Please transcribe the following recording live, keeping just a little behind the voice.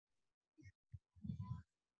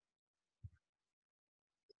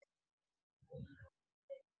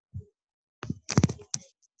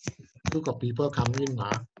Look at people come in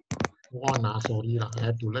lah. On sorry lah.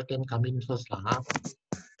 I have to let them come in first lah.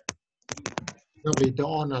 Now later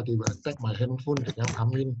on they will attack my handphone. They can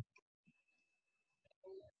come in.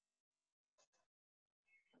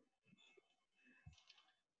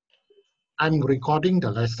 I'm recording the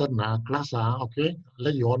lesson class okay.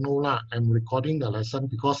 Let you all know lah. I'm recording the lesson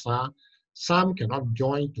because some cannot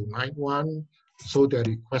join tonight one. So they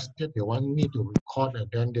requested they want me to record and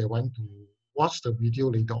then they want to watch the video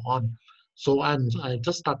later on. So I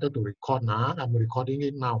just started to record now. I'm recording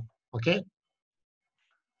it now. Okay.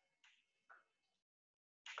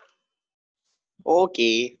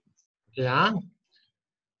 Okay. Okay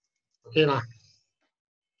okay lah.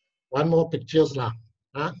 One more pictures lah.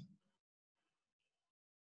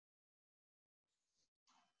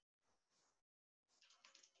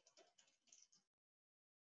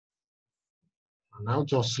 Now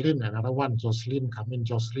Jocelyn, another one. Jocelyn, come in.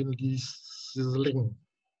 Jocelyn Lee Sizzling.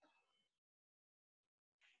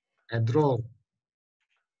 Edro.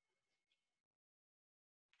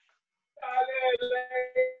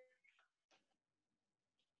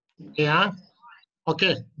 Yeah.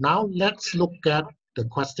 Okay. Now let's look at the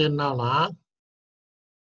question now lah.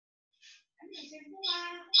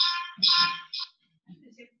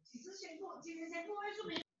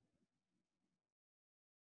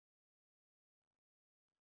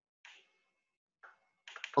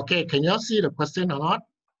 Okay, can you see the question or not?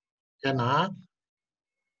 Can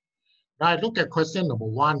Right, look at question number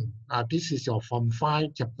 1. This is your Form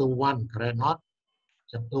 5, Chapter 1, correct not?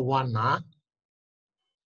 Chapter 1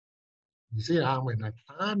 You see when I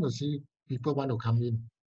turn to see people want to come in,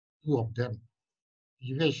 2 of them.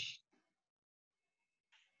 English.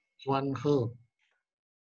 Chuan He.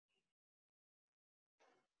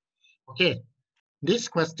 Okay, this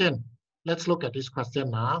question, let's look at this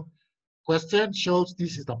question now. Question shows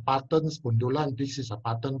this is the patterns pendulan, this is a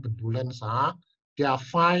pattern pendulum. There are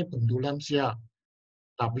 5 pendulums here.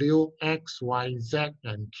 W, X, Y, Z,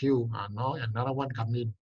 and Q. Now another one come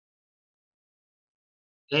in.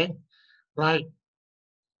 Okay, right.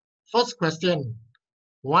 First question,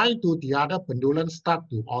 why do the other pendulums start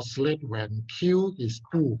to oscillate when Q is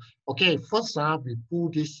pulled? Okay, first we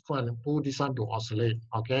pull this one to oscillate.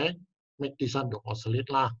 Okay, make this one to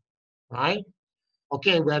oscillate lah, right?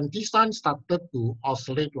 Okay, when this one started to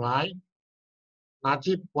oscillate, right?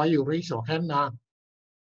 Najib, why you raise your hand now?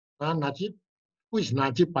 Najib, who is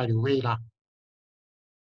Najib by the way lah?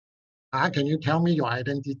 Can you tell me your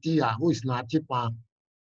identity? Who is Najib?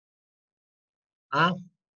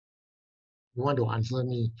 You want to answer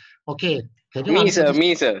me? Okay, can you answer this?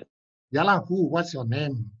 Me, sir. Yeah, who? What's your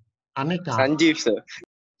name? Anika. Sanjeev, sir.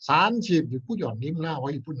 Sanjeev, you put your name now.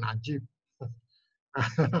 Why you put Najib?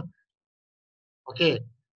 Okay.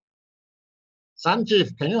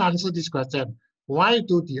 Sanjeev, can you answer this question? Why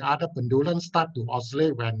do the other pendulums start to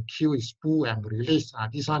oscillate when Q is pull and release?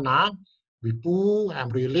 This one, we pull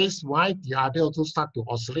and release. Why the other also start to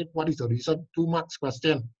oscillate? What is the reason? 2 marks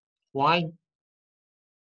question. Why?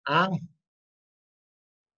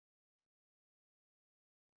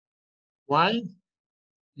 Why?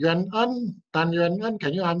 Tan Yuan En,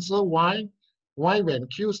 can you answer why? Why when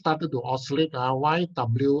Q started to oscillate, why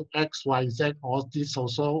W, X, Y, Z, all this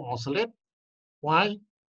also oscillate? Why?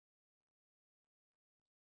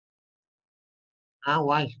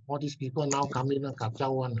 Why? All these people now come in and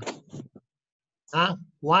kacau one.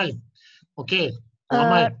 Why? Okay.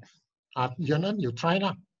 Yuan En, you try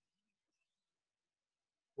now.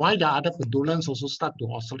 Why the other pendulums also start to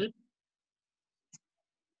oscillate?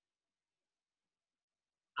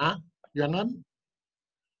 Yuan En?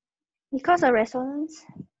 Because of resonance.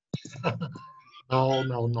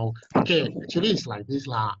 No. Okay, actually it's like this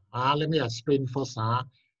lah. Let me explain first.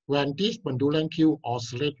 When this pendulum Q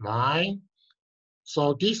oscillate, right?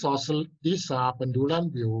 So this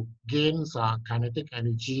pendulum will gain kinetic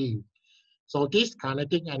energy. So this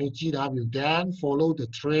kinetic energy will then follow the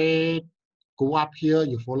thread, go up here,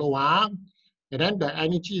 you follow up, and then the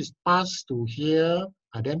energy is passed to here,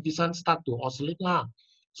 and then this one start to oscillate lah.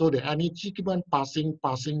 So the energy keep on passing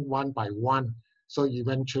one by one. So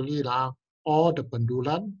eventually all the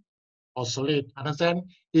pendulum oscillate. Understand?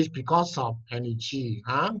 It's because of energy.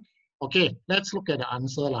 Okay, let's look at the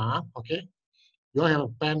answer lah. Okay, you have a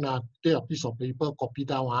pen, take a piece of paper, copy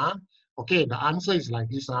down. Okay, the answer is like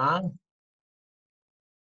this.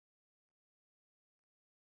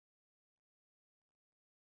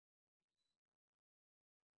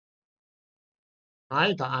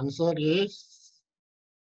 Right, the answer is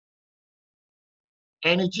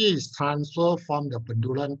energy is transferred from the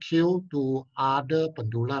pendulum Q to other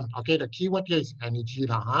pendulum. Okay, the keyword here is energy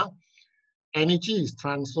lah. energy is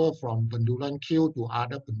transferred from pendulum Q to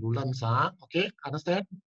other pendulums. Okay, understand?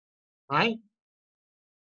 Right?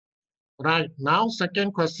 Right. Now,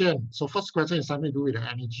 second question. So first question is something to do with the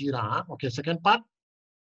energy. Okay, second part.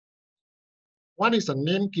 What is the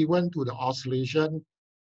name given to the oscillation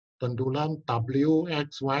pendulum W,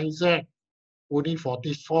 X, Y, Z? Only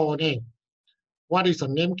 44 only. What is the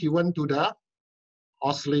name given to the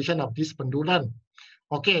oscillation of this pendulum?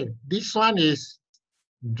 Okay, this one is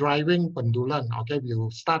driving pendulum. Okay,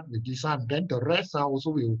 we'll start with this one. Then the rest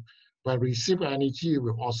also will receive energy,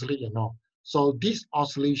 will oscillate, you know. So this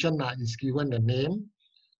oscillation is given the name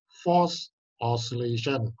force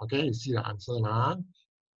oscillation. Okay, you see the answer now.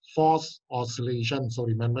 Force oscillation. So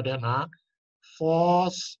remember that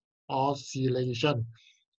force oscillation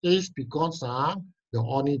is because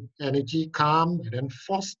the energy come and then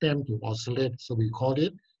force them to oscillate. So we call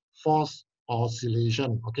it force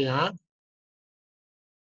oscillation. Okay,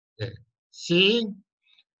 okay. See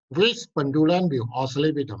which pendulum will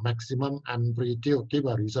oscillate with the maximum amplitude. Give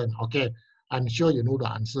a reason. Okay, I'm sure you know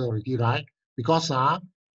the answer already, right? Because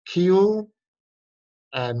Q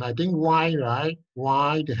and I think Y, right?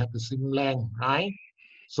 Y, they have the same length, right?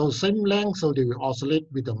 So same length, so they will oscillate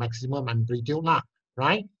with the maximum amplitude,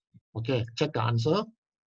 right? Okay, check the answer.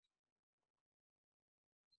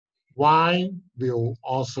 Y will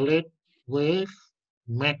oscillate with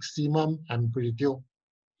maximum amplitude.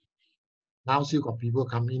 Now still got people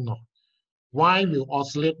coming in. Y will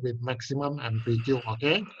oscillate with maximum amplitude,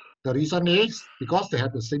 okay? The reason is because they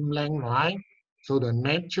have the same length, right? So the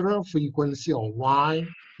natural frequency of Y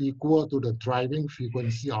equal to the driving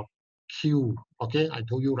frequency of Q, okay? I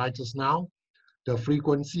told you right just now. The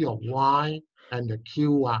frequency of Y and the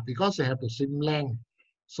Q are, because they have the same length,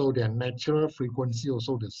 so their natural frequency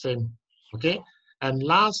also the same, okay? And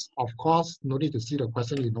last, of course, no need to see the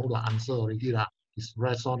question, you know the answer already, is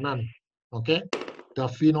resonant, okay? The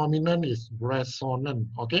phenomenon is resonant,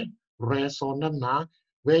 okay? Resonant,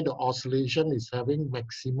 where the oscillation is having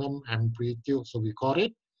maximum amplitude, so we call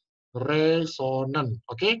it resonant,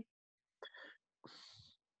 okay?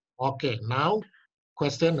 Okay, now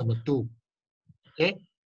question number 2, okay?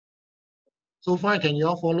 So far, can you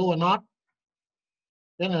all follow or not?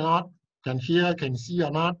 Can or not? Can hear, can see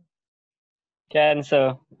or not? Can,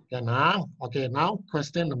 sir. Can, okay, now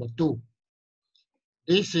question number 2.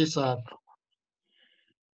 This is a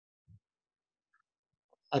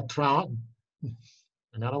trial.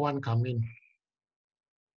 Another one coming.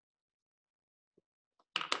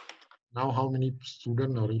 Now how many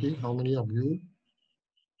students already? How many of you?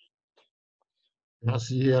 Not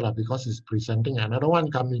see here because it's presenting. Another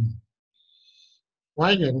one coming.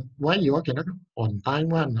 Why you all cannot on time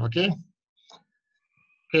one? Okay.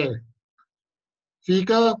 Okay.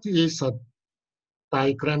 Figure is a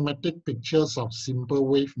diagrammatic pictures of simple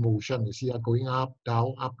wave motion. You see, going up,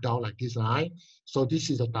 down, like this, right? So this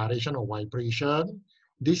is the direction of vibration.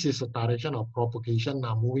 This is the direction of propagation.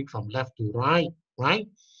 Now moving from left to right, right?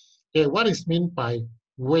 Okay, what is meant by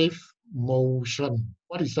wave motion?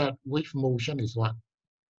 What is that? Wave motion is what?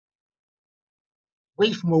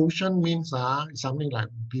 Wave motion means something like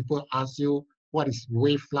people ask you what is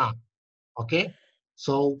wave lah. Okay,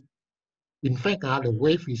 so in fact, the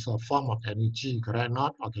wave is a form of energy, correct or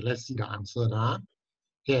not? Okay, let's see the answer now.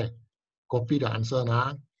 Okay, copy the answer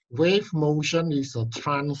now. Wave motion is a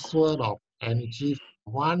transfer of energy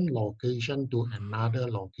from one location to another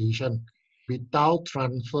location without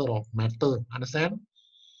transfer of matter. Understand?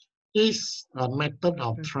 Is a method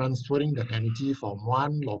of transferring the energy from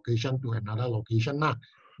one location to another location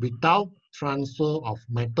without transfer of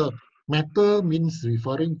matter. Matter means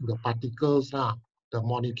referring to the particles. The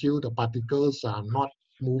molecule, the particles are not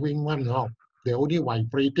moving one now. They're only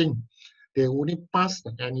vibrating. They only pass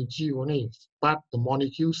the energy only, but the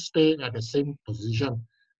molecules stay at the same position.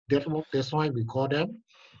 That's why we call them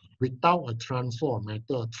without a transfer of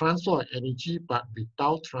matter. Transfer of energy, but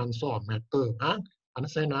without transfer of matter.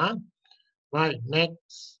 Understand? Right,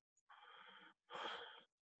 next.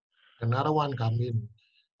 Another one come in.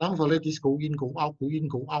 Don't forget this go in, go out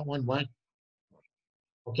one way.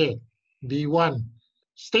 Okay, D1.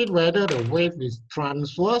 State whether the wave is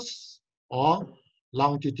transverse or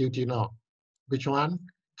longitudinal. Which one?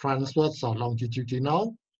 Transverse or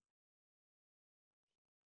longitudinal?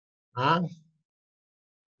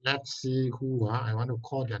 Let's see who I want to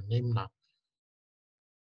call their name now.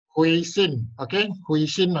 Hui Xin, okay? Hui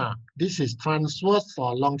Xin, this is transverse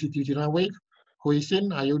or longitudinal wave. Hui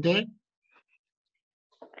Xin, are you there?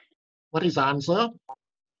 What is the answer?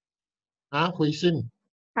 Hui Xin.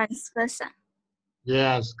 Transverse.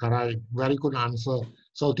 Yes, correct. Very good answer.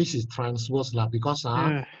 So this is transverse because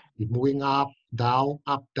it's moving up, down,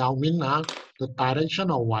 up, down mean the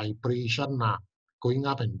direction of vibration going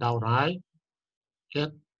up and down, right?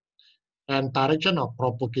 Okay. And direction of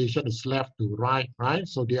propagation is left to right, right?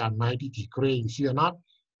 So they are 90 degrees, you see or not?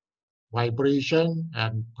 Vibration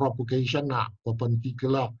and propagation are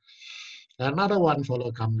perpendicular. Another one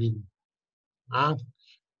follow come in.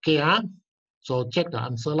 Okay, so check the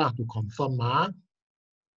answer to confirm.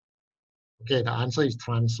 Okay, the answer is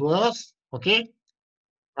transverse. Okay,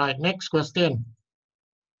 right, next question.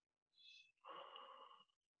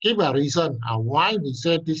 Give a reason why we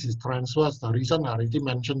said this is transverse. The reason I already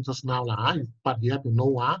mentioned just now, but you have to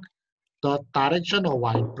know the direction of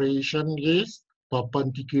vibration is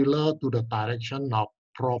perpendicular to the direction of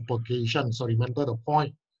propagation. So remember the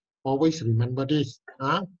point. Always remember this.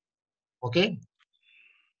 Okay.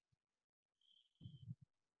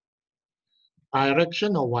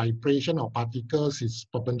 Direction of vibration of particles is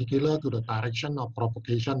perpendicular to the direction of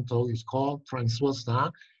propagation, so it's called transverse.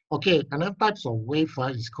 Okay, another types of wave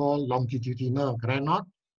is called longitudinal, correct not?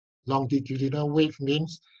 Longitudinal wave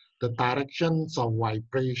means the directions of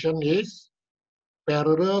vibration is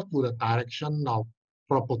parallel to the direction of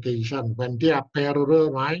propagation. When they are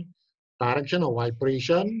parallel, right? Direction of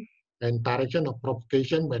vibration and direction of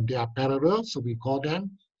propagation, when they are parallel, so we call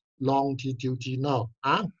them longitudinal,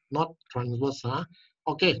 not transverse.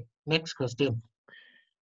 Okay, next question.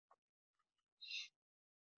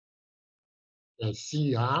 Let's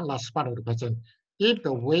see, last part of the question. If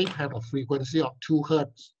the wave have a frequency of 2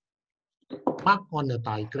 Hertz, mark on the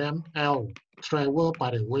diagram L, travel by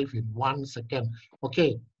the wave in 1 second.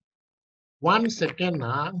 Okay, 1 second,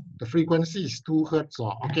 the frequency is 2 Hertz.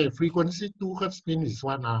 Okay, frequency 2 Hertz means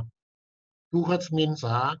what? 2 Hertz means,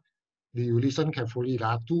 you listen carefully,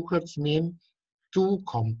 2 Hertz means 2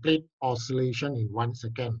 complete oscillation in 1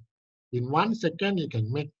 second. In 1 second, you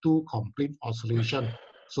can make 2 complete oscillation.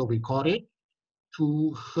 So we call it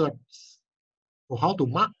 2 Hertz. So how to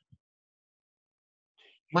mark?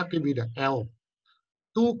 Mark it with the L.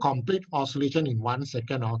 2 complete oscillation in 1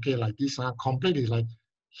 second. Okay, like this. Complete is like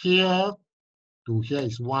here to here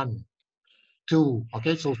is 1, 2.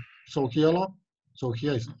 Okay, so here, so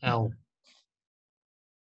here is L.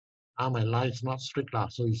 My line is not strict,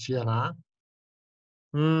 so it's here.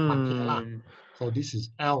 So this is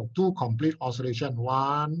L, 2 complete oscillation,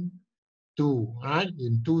 1, 2, right?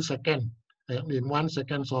 In 2 seconds. In 1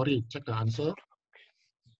 second, sorry, check the answer.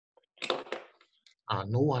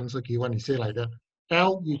 No answer given, you say like that.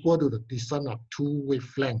 L equal to the distance of 2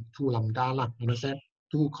 wavelength, 2 lambda, understand?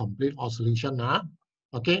 2 complete oscillation,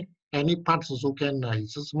 okay? Any parts also can,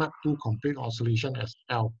 just mark 2 complete oscillation as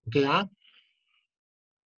L, okay?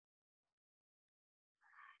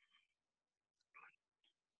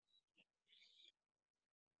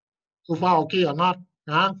 So far, okay or not?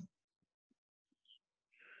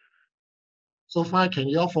 So far, can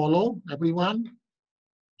you all follow, everyone?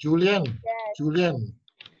 Julian, Yes. Julian,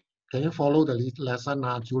 can you follow the lesson,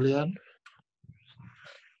 Julian?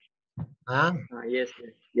 Yes,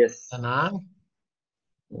 yes. And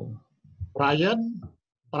Brian,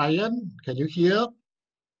 can you hear?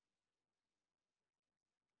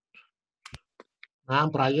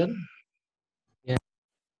 Brian? Yeah.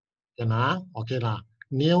 Okay lah.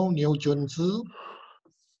 Neil Junzi,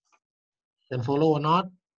 can follow or not?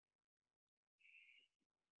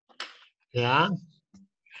 Yeah.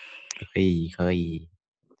 可以。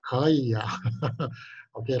可以啊。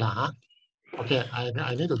Okay lah. Okay,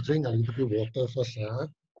 I need to drink a little bit water first.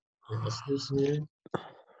 Excuse me.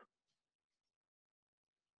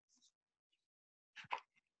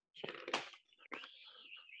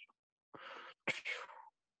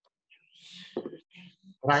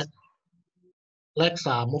 Right. Let's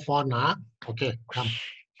move on. Okay, come.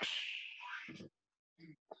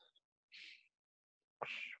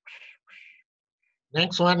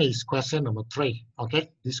 Next one is question number 3.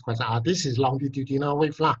 Okay, this question. This is longitudinal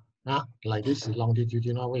wave lah. Like this is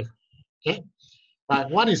longitudinal wave. Okay. Right.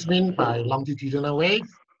 What is meant by longitudinal wave?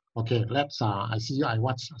 Okay, let's. I see. I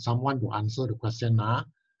want someone to answer the question.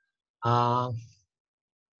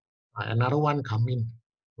 Another one coming.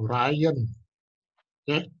 Ryan.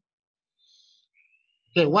 Okay.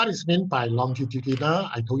 Okay, what is meant by longitudinal?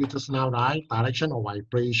 I told you just now, right? Direction of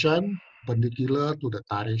vibration perpendicular to the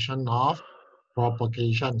direction of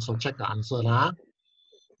propagation. So check the answer.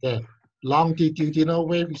 Okay. Longitudinal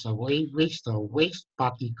wave is a wave which the wave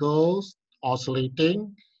particles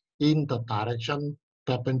oscillating in the direction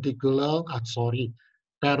perpendicular,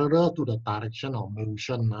 parallel to the direction of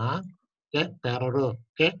motion. Okay, parallel.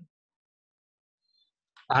 Okay.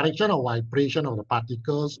 Direction of vibration of the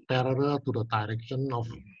particles parallel to the direction of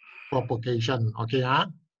propagation. Okay,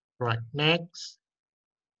 right. Next.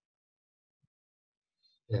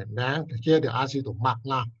 And then here they ask you to mark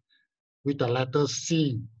lah with the letter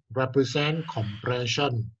C represent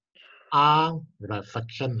compression, R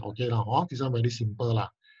reflection. Okay lah, this one very simple lah.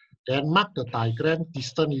 Then mark the diagram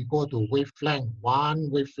distance equal to wavelength, one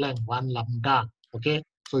lambda. Okay,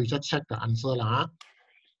 so you just check the answer lah.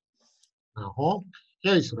 Now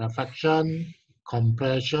here is reflection,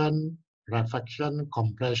 compression, reflection,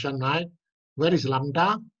 compression, right? Where is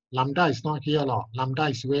lambda? Lambda is not here, lor. Lambda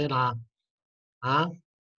is where lah?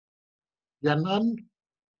 Yuan En,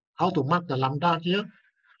 how to mark the lambda here?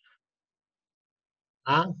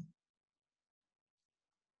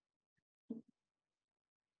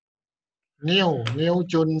 Neo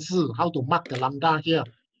Junsi, how to mark the lambda here?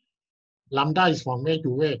 Lambda is from where to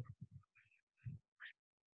where?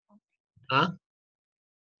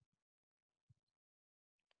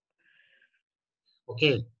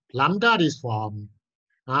 Okay, lambda is from,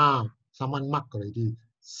 someone mark already.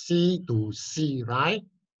 C to C, right?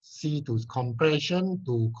 C to compression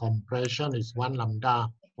is 1 lambda.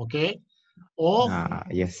 Okay? Or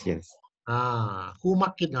yes. Who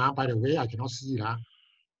mark it now? By the way, I cannot see that.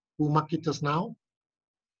 Who mark it just now?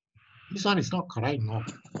 This one is not correct, no.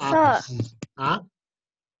 Sir. To C.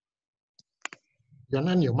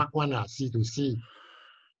 You mark one, C to C.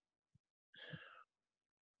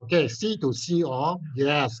 Okay, C to C, or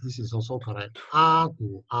yes, this is also correct. R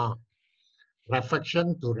to R.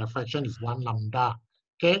 Reflection to reflection is 1 lambda.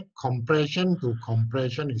 Okay, compression to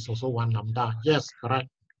compression is also 1 lambda. Yes, correct.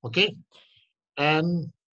 Okay,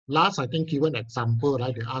 and last, I think given example,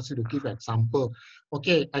 right? They ask you to give example.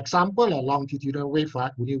 Okay, example a longitudinal wave,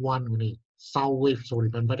 right? Only sound wave. So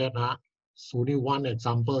remember that, so only one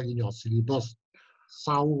example in your syllabus.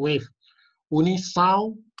 Sound wave. Only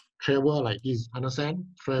sound travel like this. Understand?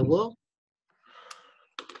 Travel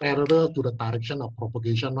parallel to the direction of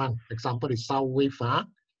propagation one. Example is sound wave.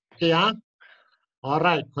 Okay, all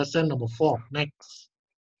right. Question number 4. Next.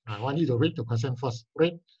 I want you to read the question first.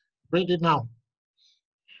 Read it now.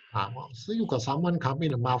 So you got someone come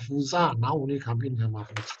in a Mahfuza, now only come in a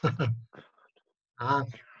Mahfuza.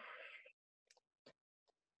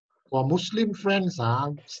 For Muslim friends,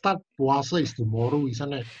 start puasa is tomorrow,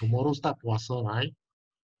 isn't it? Tomorrow start puasa, right?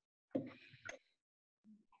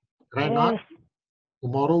 Correct, not?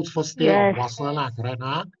 Tomorrow's first day of puasa, correct,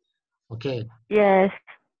 huh? Okay. Yes.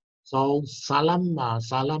 So salam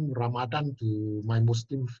Ramadan to my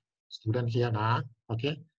Muslim student here,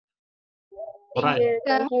 okay? All right.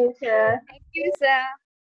 Thank you, sir. Thank you, sir.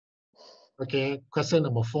 Okay, question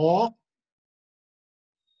number 4.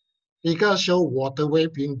 Figure show water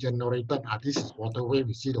wave being generated. This is water wave.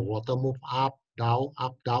 You see the water move up, down,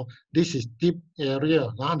 up, down. This is deep area.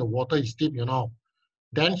 The water is deep, you know.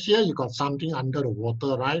 Then here you got something under the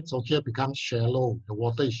water, right? So here becomes shallow. The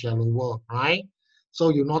water is shallower, right? So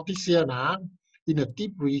you notice here now, in the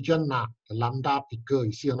deep region now, the lambda bigger.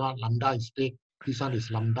 You see or not? Lambda is big. This one is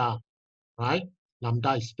lambda, right?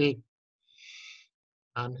 Lambda is big.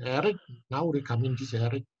 And Eric, now we come in this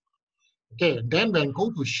Eric. Okay, then when go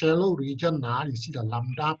to shallow region now, you see the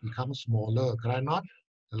lambda becomes smaller, correct not?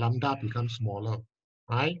 The lambda becomes smaller,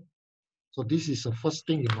 right? So this is the first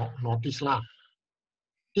thing you notice lah.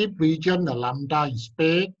 Deep region, the lambda is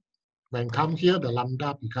big. When come here, the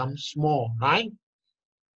lambda becomes small, right?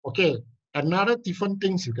 Okay, another different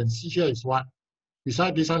things you can see here is what?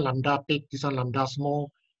 Besides this one lambda big, this one lambda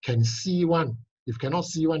small, can see one. If cannot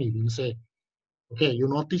see one, you will say, okay, you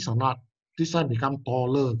notice or not? This one become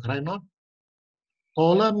taller, correct not?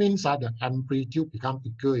 Taller means that the amplitude become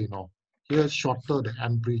bigger, you know. Here shorter, the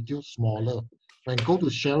amplitude smaller. When go to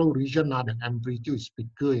shallow region, the amplitude is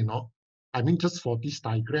bigger, you know. I mean just for this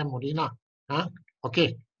diagram only lah.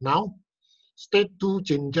 Okay, now state 2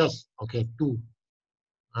 changes. Okay, 2.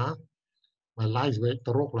 My line is very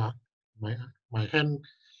teruk lah. My hand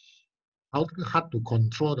hard to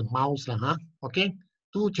control the mouse lah. Okay,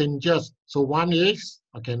 2 changes. So one is,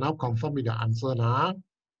 okay, now confirm with the answer now.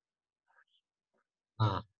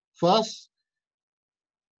 First,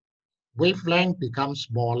 wavelength becomes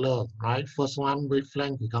smaller, right? First one,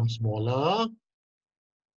 wavelength becomes smaller.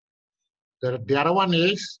 The other one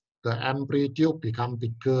is the amplitude become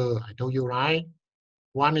bigger. I told you, right?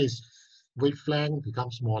 One is wavelength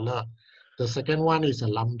becomes smaller. The second one is a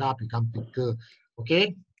lambda become bigger.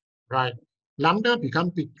 Okay, right? Lambda become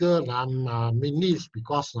bigger than mainly is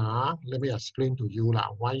because let me explain to you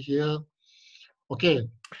why here. Okay,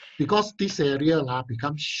 because this area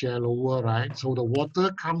becomes shallower, right? So the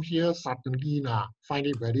water come here suddenly find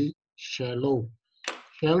it very shallow.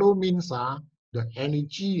 Shallow means the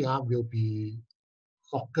energy will be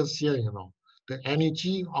focused here, you know. The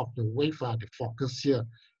energy of the wave, the focus here.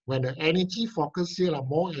 When the energy focus here,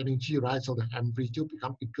 more energy, right? So the amplitude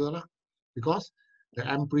become bigger, because the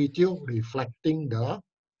amplitude reflecting the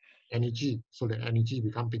energy. So the energy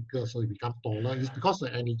become bigger, so it become taller. It's because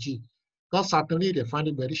of the energy. Because suddenly they find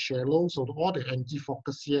it very shallow, so all the energy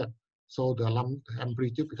focus here. So the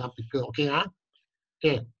amplitude become bigger. Okay,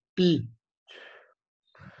 okay. P.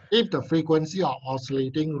 If the frequency of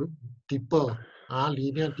oscillating deeper,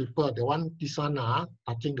 linear deeper, this one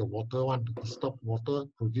touching the water one to disturb water,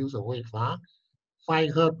 produce a wave. 5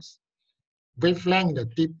 hertz. Wavelength, the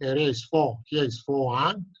deep area is 4. Here is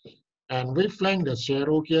 4. And wavelength, the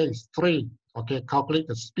shallow here is 3. Okay, calculate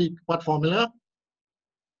the speed. What formula?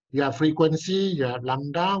 You have frequency, you have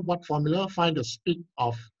lambda. What formula? Find the speed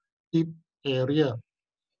of deep area.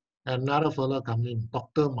 Another fellow come in.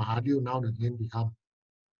 Dr. Mahathir, now the name become.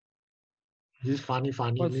 This funny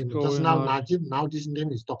What's name. going Just now on? Najib, now this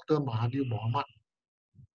name is Dr. Mahathir Mohamad.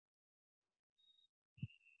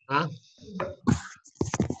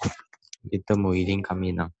 Later Muhyiddin come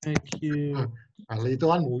in now. Thank you. Later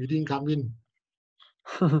on Muhyiddin come in.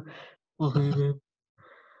 Okay, then.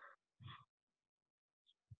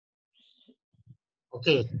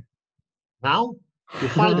 Okay. Now to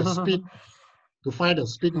find the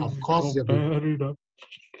speed, of course you have to,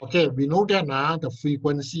 okay, we know that the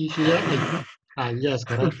frequency here. Yes,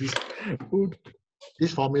 correct.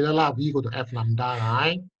 This formula V equal to F lambda,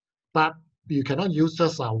 right? But you cannot use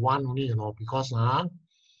just one only, because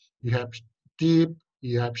you have deep,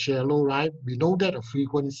 you have shallow, right? We know that the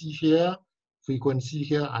frequency here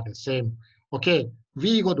are the same. Okay,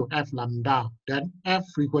 V equal to F lambda. Then F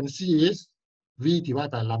frequency is V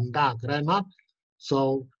divided by lambda, correct not?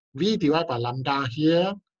 So V divided by lambda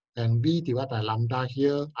here and V divided by lambda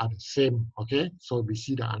here are the same. Okay, so we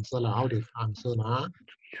see the answer, how they answer.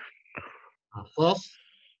 First,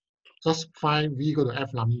 just find V equal to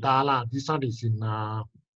F lambda. This one is in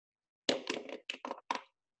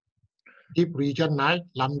deep region, right?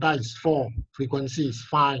 Lambda is 4, frequency is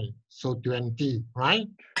 5, so 20, right?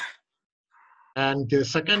 And the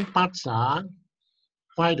second parts are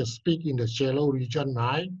find the speed in the shallow region,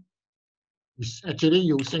 right? It's actually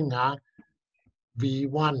using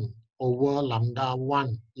V1 over lambda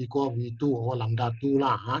 1 equal V2 over lambda 2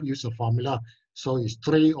 use the formula. So it's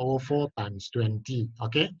 3 over 4 times 20,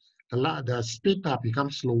 okay? The speed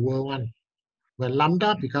becomes slower one. When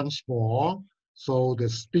lambda becomes small, so the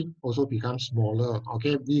speed also becomes smaller,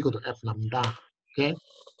 okay? V equal to F lambda, okay?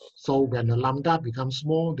 So when the lambda becomes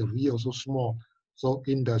small, the V also small. So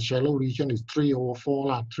in the shallow region is 3 over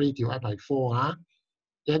 4, 3 divided by 4,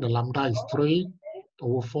 then the lambda is 3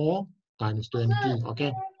 over 4 times 20,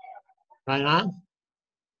 okay? Right,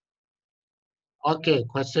 Okay,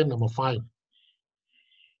 question number 5.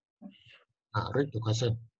 Read the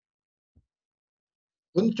question.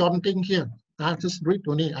 Don't chanting here. Just read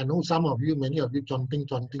only. I know some of you, many of you chanting.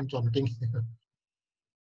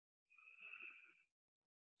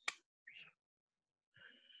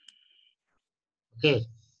 Okay.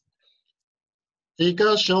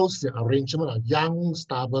 Figure shows the arrangement of young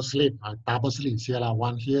stubble slit. Double slit is here,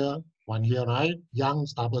 one here, right? Young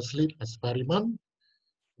stubble slit experiment.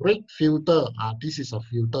 Rig filter. This is a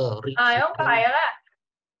filter. Rig filter.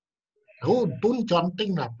 Oh, don't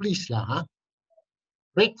chanting, please.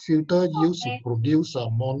 Rig filter used to produce a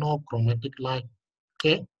monochromatic light.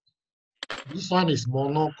 Okay. This one is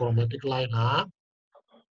monochromatic light.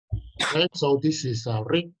 Okay, so this is a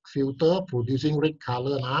rig filter producing rig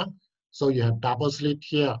color. So you have double slit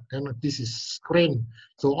here. Then this is screen.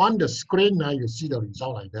 So on the screen now you see the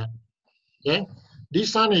result like that. Okay.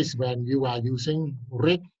 This one is when you are using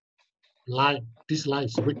rig light. This light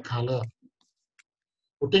is rig color.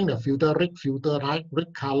 Putting the filter, rig filter, right?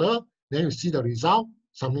 Rig color. Then you see the result,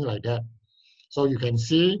 something like that. So you can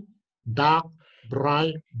see dark,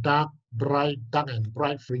 bright, and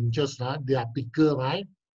bright fringes. They are bigger, right?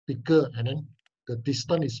 Bigger, and then the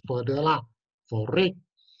distance is further for rig.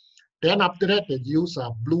 Then after that, they use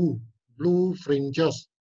blue fringes,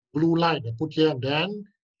 blue light they put here, and then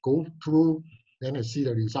go through. Then you see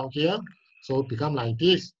the result here. So it become like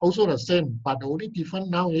this. Also the same, but the only difference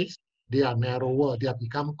now is they are narrower. They have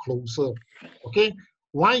become closer. Okay.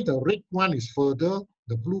 Why the rig one is further?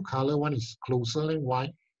 The blue color one is closer. And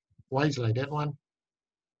why? Why is like that one?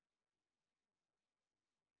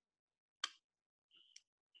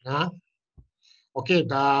 Okay,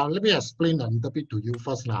 let me explain a little bit to you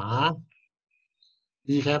first.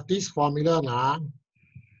 We have this formula.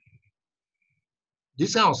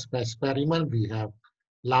 This kind of experiment, we have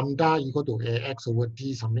lambda equal to ax over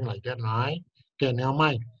t, something like that, right? Okay, never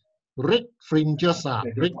mind. Rig fringes,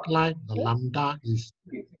 rig light, the lambda is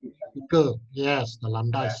bigger. Yes, the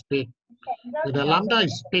lambda is big. When the lambda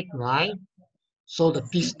is big, right? So the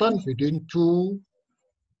distance between two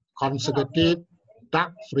consecutive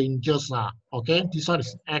dark fringes are, okay? This one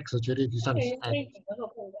is x actually, this one is x.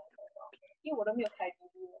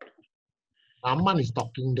 Someone is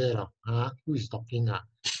talking there. Who is talking?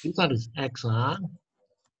 This one is x.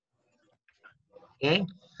 Okay.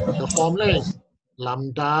 The formula is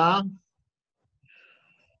lambda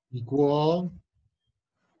equal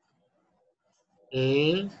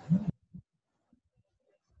a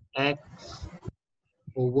x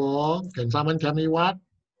over, can someone tell me what?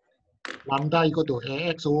 Lambda equal to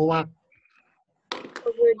ax over what?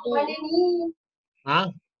 Over D.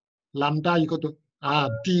 Lambda equal to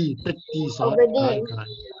d, big D, sorry. Over D. Correct.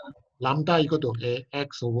 Lambda equal to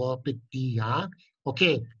ax over big D.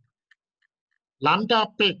 Okay. Lambda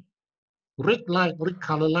big. Red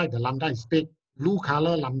color light, the lambda is big. Blue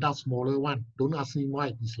color lambda smaller one. Don't ask me why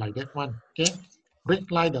it's like that one. Okay.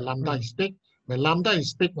 Red light, the lambda is big. When lambda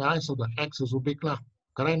is big, right? So the x is also big lah.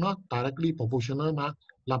 Correct? Not directly proportional, ma.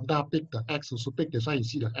 Lambda big, the x is also big. That's why you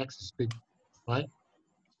see the x is big, right?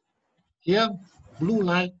 Here, blue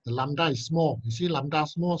light, the lambda is small. You see lambda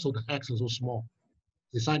small, so the x is also small.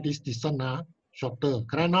 Beside this distance, shorter.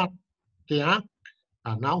 Correct? Not? Okay,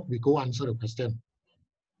 now we go answer the question.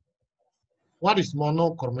 What is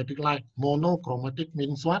monochromatic light? Monochromatic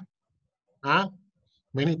means what?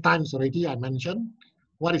 Many times already I mentioned.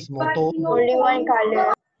 What is mono? Only one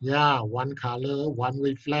color. Yeah, one color, one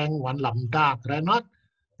wavelength, one lambda. Correct not?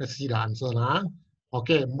 Let's see the answer.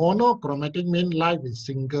 Okay, monochromatic means light with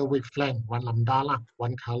single wavelength, one lambda lah,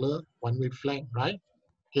 one color, one wavelength, right?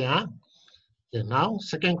 Okay, okay, now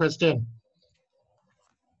second question.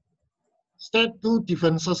 State two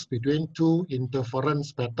differences between two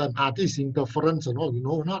interference patterns. This interference, you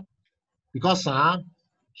know not? Because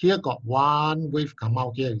here got one wave come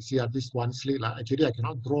out here. You see this one slit. Actually, I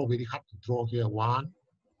cannot draw, very hard to draw here. 1,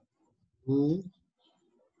 2,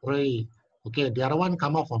 3. Okay, the other one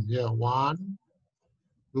come out from here. 1,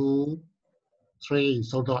 2, 3.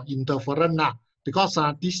 So the interference because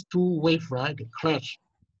these two waves, right, they clash,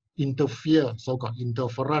 interfere, so got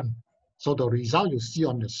interference. So the result you see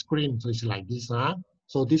on the screen, so it's like this.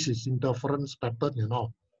 So this is interference pattern, you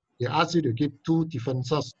know. They ask you to give two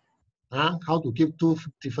differences. How to give two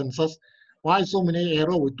differences? Why so many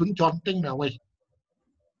errors? We don't chanting that way.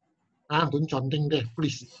 Don't chanting there,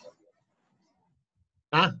 please.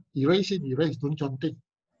 Erase it, don't chanting.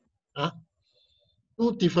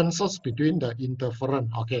 Two differences between the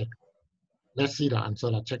interference. Okay, let's see the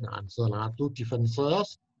answer. Let's check the answer. Two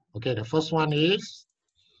differences. Okay, the first one is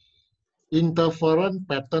interference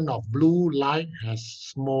pattern of blue light has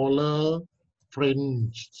smaller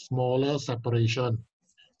fringe, smaller separation.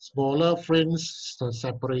 Smaller fringe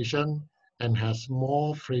separation and has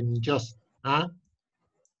more fringes. Correct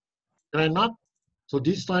not? So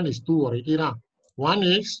this one is two already. One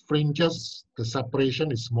is fringes, the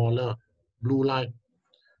separation is smaller, blue light.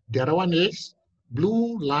 The other one is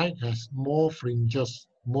blue light has more fringes,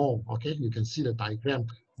 more. Okay, you can see the diagram,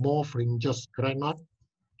 more fringes. Correct not?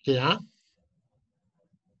 Okay,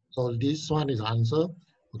 so this one is answer.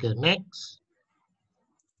 Okay, next.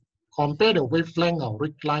 Compare the wavelength of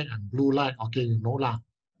red light and blue light. Okay, you know lah.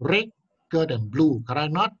 Red bigger than blue.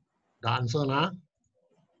 Correct not? The answer lah.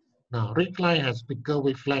 Now, red light has bigger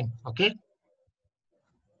wavelength. Okay.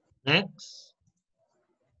 Next.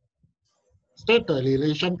 State the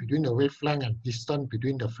relation between the wavelength and distance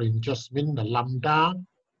between the fringes. Mean the lambda.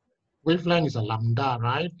 Wavelength is a lambda,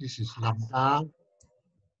 right? This is lambda.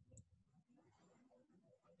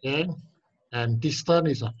 Okay. And distance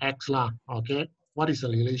is a x lah. Okay. What is the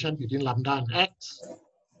relation between lambda and x?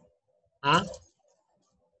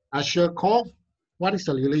 Asherkoff, what is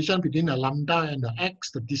the relation between the lambda and the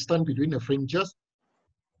x, the distance between the fringes?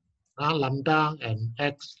 Lambda and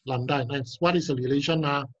x, lambda and x. What is the relation?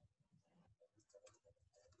 No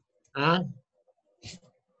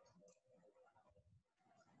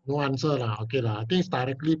answer lah. Okay lah. I think it's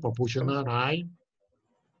directly proportional, right?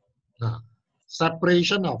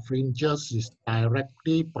 Separation of fringes is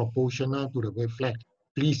directly proportional to the wavelength.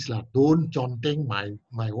 Please lah, don't chanting my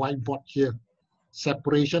whiteboard here.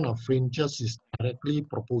 Separation of fringes is directly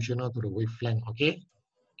proportional to the wavelength. Okay?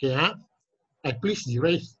 Okay, please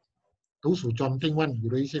erase. Those who chanting one,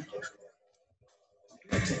 erase it.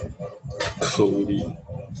 Slowly,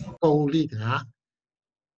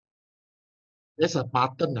 There's a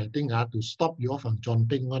button, I think, to stop you from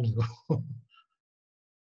chanting one.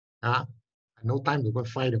 No time to go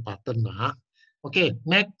find the button. Okay,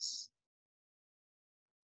 next.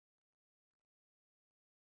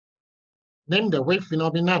 Name the wave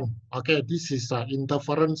phenomenon. Okay, this is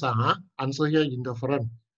interference. Answer here, interference.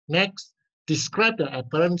 Next, describe the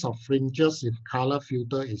appearance of fringes if color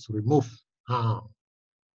filter is removed.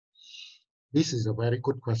 This is a very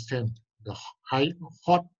good question. The high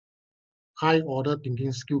order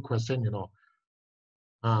thinking skill question, you know.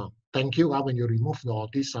 Thank you when you remove all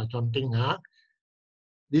this something.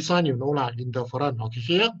 This one you know like interference. Okay,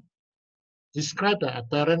 here. Describe the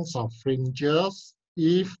appearance of fringes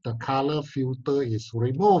if the color filter is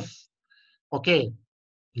removed. Okay,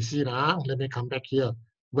 you see now, let me come back here.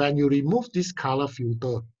 When you remove this color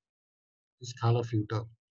filter,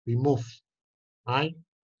 remove, right?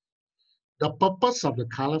 The purpose of the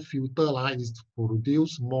color filter line is to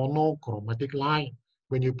produce monochromatic line.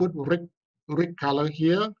 When you put red color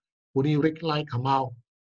here, only red line come out.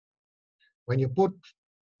 When you put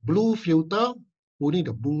blue filter, only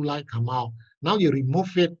the blue light come out. Now you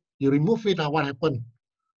remove it. Now what happened?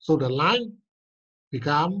 So the line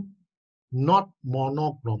become not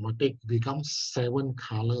monochromatic, becomes 7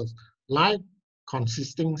 colors. Light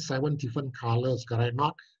consisting 7 different colors, correct?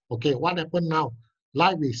 Not okay. What happened now?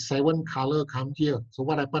 Light with 7 color come here. So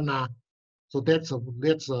what happened now? So that's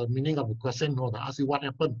the meaning of the question. No, ask you what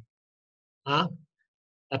happened.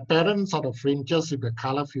 Appearance of the fringes if the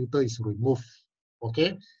color filter is removed.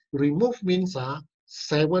 Okay, remove means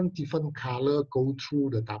 7 different color go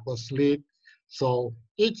through the double slit. So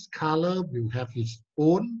each color will have its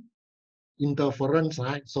own interference,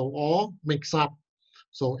 right? So all mix up.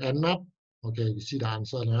 So end up, okay, you see the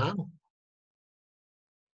answer now.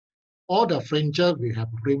 All the fringes will have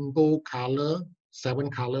rainbow color, 7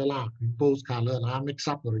 color lah, rainbow color lah, mix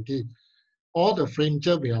up already. All the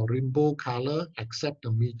fringes will have rainbow color except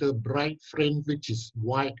the middle bright fringe which is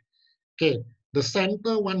white. Okay, the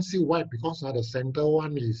center one still white because the center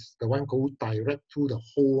one is the one go direct to the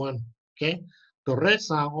whole one. Okay, the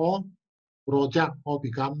rest are all project, all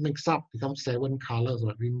become mixed up, become 7 colors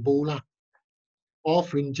like rainbow lah. All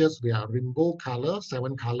fringes will have rainbow color,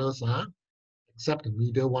 7 colors except the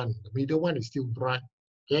middle one. The middle one is still bright.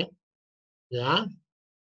 Okay, yeah.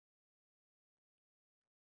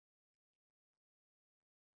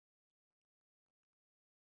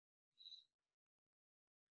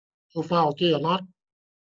 So far okay or not?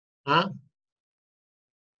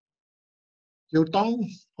 Kiều Tong,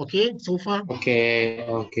 okay, so far?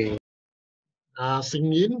 Okay.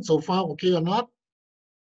 Sinh Yin, so far okay or not?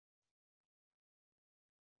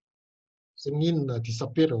 Sinh Yin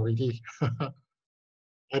disappeared already.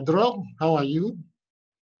 Adro, how are you?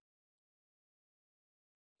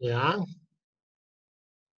 Yeah.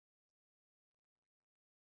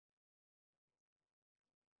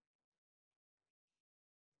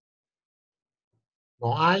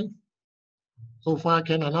 No, I. So far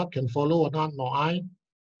can or not? Can follow or not? No, I.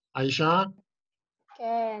 Aisha?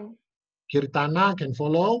 Can. Kirtana can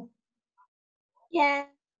follow? Yeah.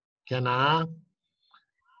 Can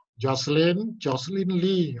Jocelyn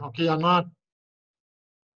Lee, okay or not?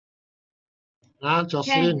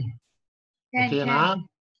 Jocelyn. Okay,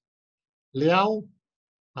 Liao,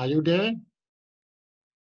 are you there?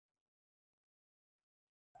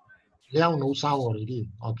 Liao no sound already.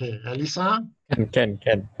 Okay, Elisa?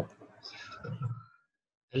 Can.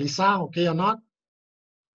 Elisa, okay or not?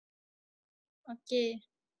 Okay.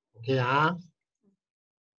 Okay,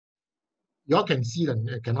 you all can see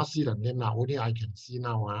cannot see the name now. Only I can see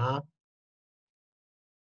now.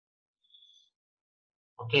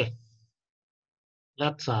 Okay.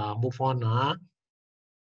 Let's move on.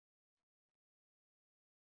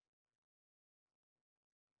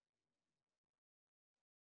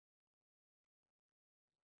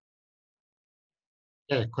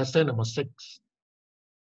 Okay, question number 6.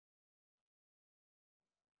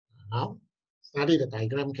 Now, study the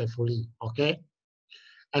diagram carefully. Okay.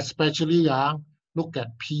 Especially look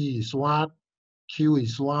at P is what, Q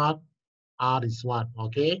is what, R is what.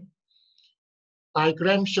 Okay.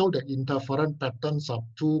 Diagram show the interference patterns of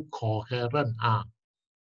 2 coherent.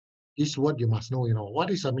 This word you must know. What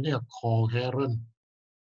is the meaning of coherent?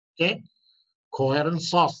 Okay. Coherent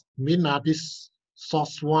source mean this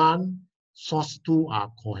source 1, source 2 are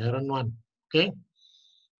coherent one. Okay.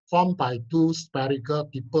 Formed by 2 spherical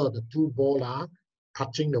dipper, the 2 balls are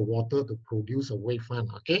touching the water to produce a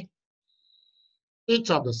wavefront. Okay. Each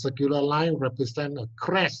of the circular line represent a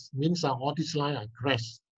crest, means all these lines are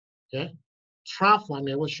crest. Okay. Trough I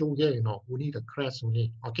never show here, only the crest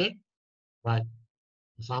only. Okay. Right.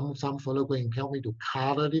 Some fellow going to help me to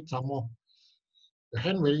color it some more. The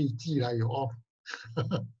hand very easy like you all.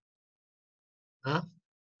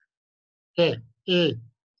 Okay. A.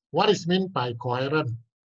 What is meant by coherent?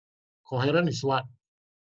 Coherent is what?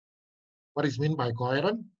 What is meant by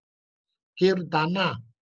coherent? Kirtana.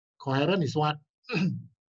 Coherent is what? Same.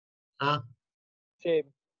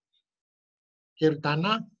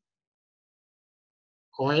 Kirtana,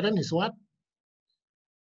 coherent is what?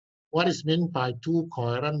 What is meant by two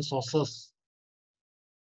coherent sources?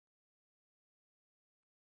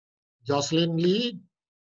 Jocelyn Lee,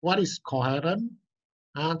 what is coherent?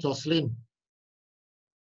 Jocelyn.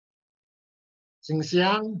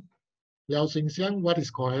 Xingxiang, Yao Xingxiang, what is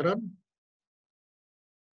coherent?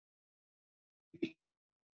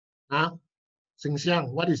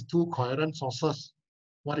 Xingxiang, what is two coherent sources?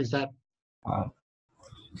 What is that?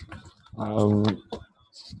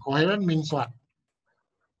 Coherent means what?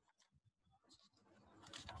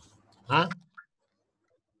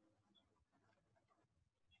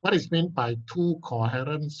 What is meant by two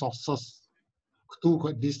coherent sources?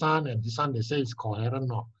 This one and this one, they say it's coherent.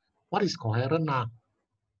 No. What is coherent now?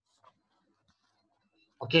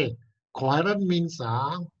 Okay, coherent means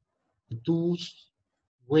the two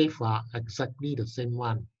waves are exactly the same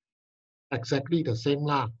one. Exactly the same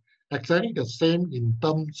lah. Exactly the same in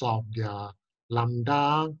terms of their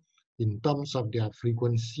lambda, in terms of their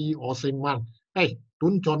frequency, or same one. Hey,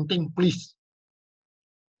 don't jumping, please.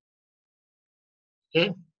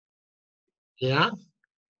 Okay. Yeah.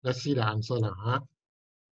 Let's see the answer now.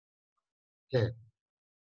 Okay.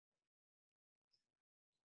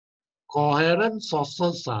 Coherent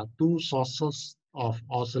sources are two sources of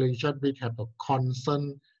oscillation which have a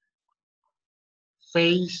constant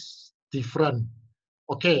phase difference.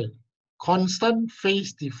 Okay, constant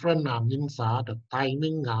phase difference means the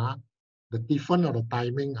timing the difference of the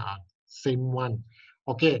timing are same one.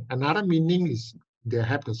 Okay, another meaning is they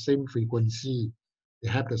have the same frequency, they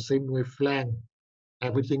have the same wavelength,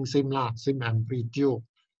 everything same lah, same amplitude.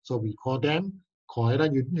 So we call them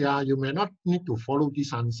coherent. You may not need to follow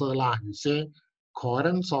this answer lah. You say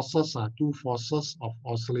coherent sources are two forces of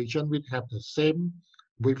oscillation which have the same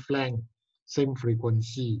wavelength, same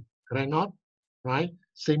frequency. Correct not? Right?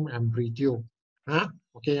 Same amplitude.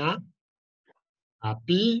 Okay,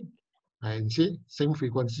 B, and see, same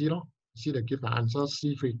frequency. See, they give the answer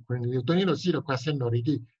C frequency. You don't need to see the question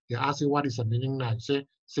already. They ask you what is the meaning now. You say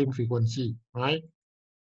same frequency, right?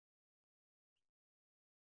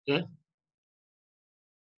 Okay.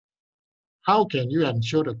 How can you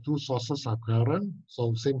ensure the two sources are coherent?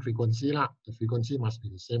 So same frequency lah. The frequency must be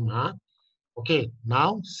the same. Okay,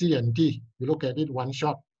 now C and D. You look at it one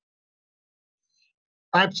shot.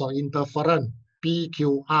 Types of interference,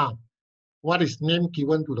 PQR. What is name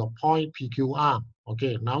given to the point PQR?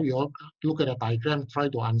 Okay, now you all look at the diagram, try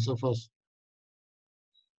to answer first.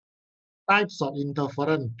 Types of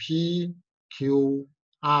interference,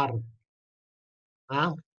 PQR.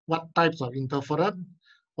 What types of interference?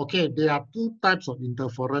 Okay, there are two types of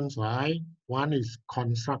interference, right? One is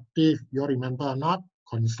constructive. You remember or not?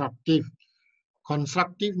 Constructive.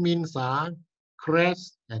 Constructive means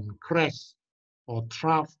crest and crest, or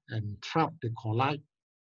trough and trough, they collide,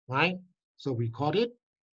 right? So we call it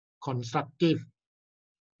constructive.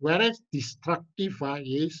 Whereas destructive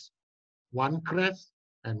is one crest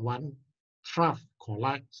and one trough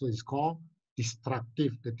collide. So it's called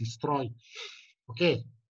destructive, the destroy. Okay,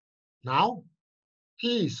 now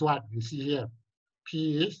P is what you see here.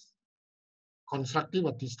 P is constructive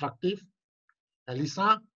or destructive.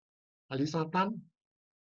 Elisa Tan.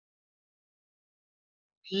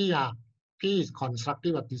 P is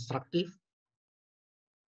constructive or destructive.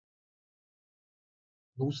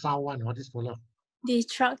 No sound one. What is follow?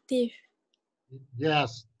 Destructive.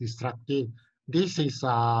 Yes, destructive. This is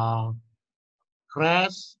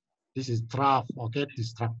crest. This is trough. Okay,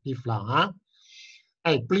 destructive lah.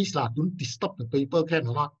 Hey, please lah, don't disturb the paper, can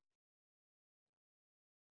or not?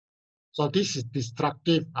 So this is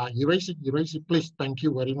destructive. Erase it, please. Thank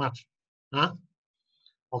you very much.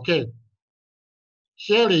 Okay.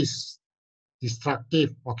 Here is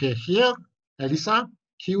destructive. Okay, here, Elisa,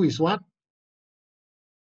 Q is what?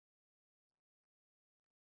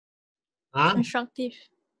 Constructive.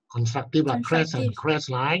 Constructive, like crest and crest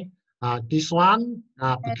line. This one,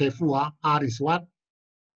 be careful. R is what?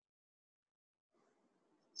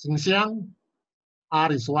 Xingxiang,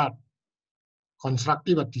 R is what?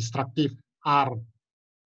 Constructive or destructive? R.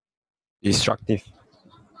 Destructive.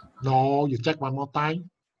 No, you check one more time.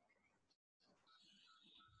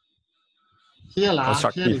 Here,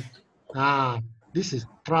 constructive. This is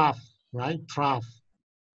trough, right? Trough.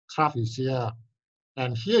 Trough is here.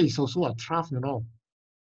 And here is also a trough, you know.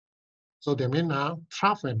 So they mean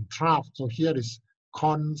trough and trough. So here is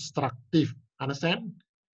constructive. Understand?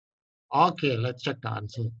 Okay, let's check the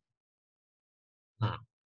answer. Now,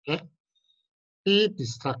 okay. P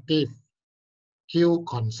destructive, Q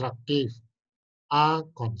constructive, R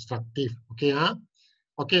constructive. Okay,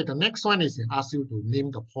 Okay, the next one is ask you to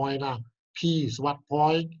name the point. P is what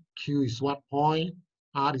point? Q is what point?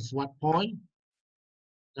 R is what point?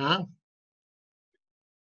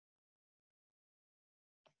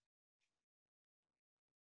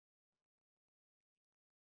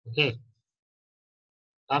 Okay.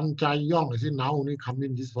 Tan Chai Yong, is it now only come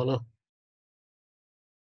in this fellow?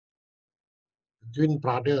 Twin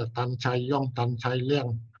brother, Tan Chai Yong, Tan Chai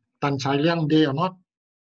Liang. Tan Chai Liang there or not?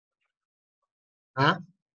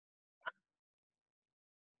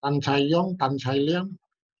 Tan Chai Yong, Tan Chai Liang.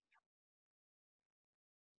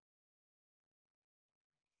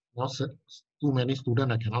 Not too many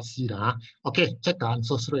students, I cannot see that. Okay, check the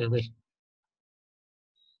answer straight away.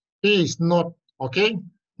 P is node, okay?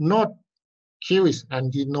 Node, Q is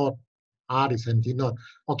antinode, R is antinode.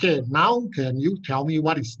 Okay, now can you tell me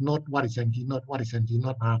what is node, what is antinode, what is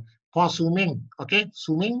antinode? For Suming, okay,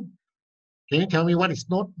 Suming, can you tell me what is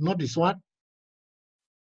node? Node is what?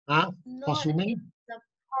 For Suming? The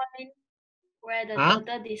point where the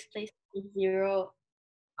total displacement is 0.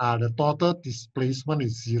 The total displacement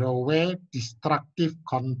is 0, where destructive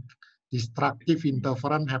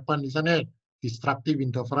interference happen, isn't it? Destructive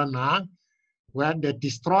interference, when they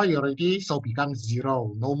destroy already, so becomes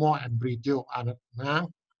 0, no more amplitude,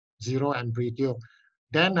 0 amplitude.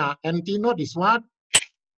 Then antinode is what?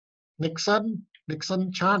 Nixon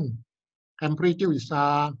Chan. Amplitude is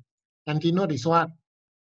antinode is what?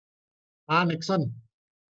 Nixon,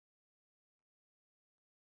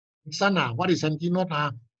 what is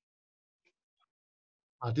antinode?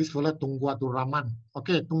 This fellow Tunku Abdul Rahman.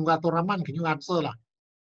 Okay, Tunku Abdul Rahman, can you answer lah?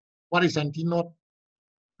 What is antinode?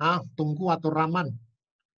 Tunku Abdul Rahman.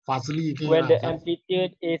 Fazli. When the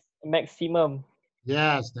amplitude is maximum.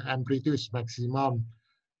 Yes, the amplitude is maximum.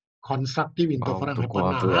 Constructive interference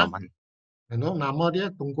happen. Nama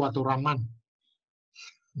dia Tunku Abdul Rahman.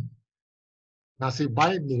 Nasib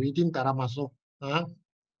baik Muhyiddin tak ada masuk.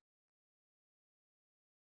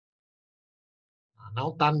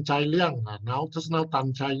 Now Tan Chai Liang. Just now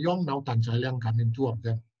Tan Chai Yong, now Tan Chai Liang come in, two of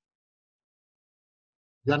them.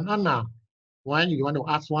 Yan Anna, why you want to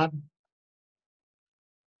ask what?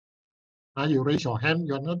 You raise your hand,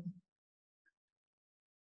 you're not.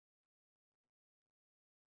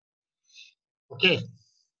 Okay.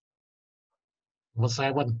 Number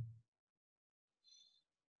 7.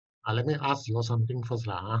 Let me ask you something first.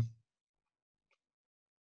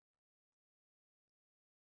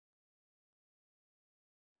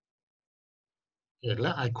 Okay,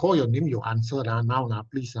 I call your name, you answer now,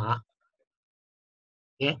 please.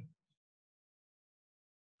 Okay.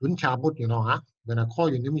 Don't chabut, when I call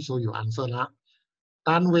your name, so you answer.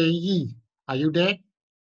 Tan Wei Yi, are you there?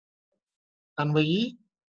 Tan Wei Yi?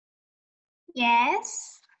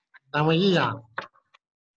 Yes. Tan Wei Yi,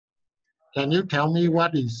 can you tell me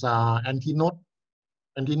what is antinode?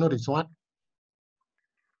 Antinode is what?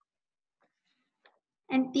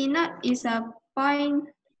 Antinode is a point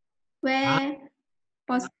where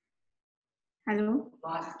hello?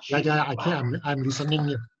 Yeah, I can. I'm listening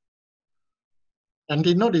you.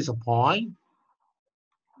 Antinode is a point.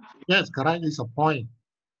 Yes, correct. It's a point.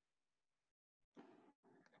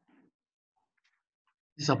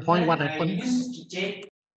 It's a point. What happens?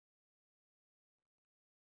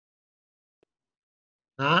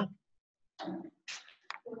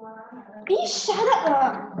 Please shut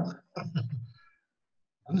up.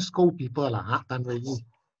 Don't scold people lah, Tan Wei Yi.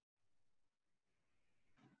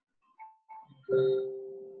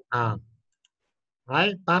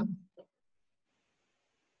 Right, Tan?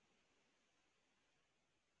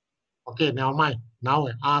 Okay, now I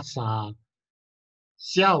ask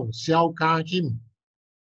Xiao Ka Him.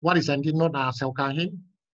 What is antinode? Xiao Ka Him?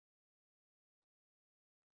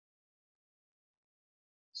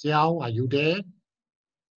 Xiao, are you there?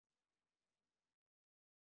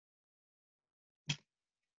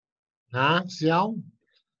 Xiao?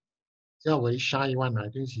 Xiao very shy one. I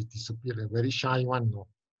think she disappeared. A very shy one. No.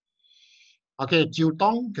 Okay, Chiu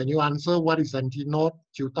Tong, can you answer what is antinode?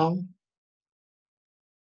 Chiu Tong?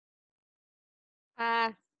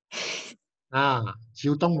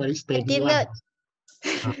 Chiu Tong very steady. Antinode.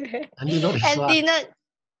 Antinode is what?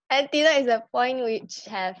 Antinode is a point which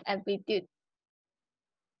have amplitude.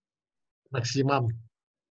 Maximum.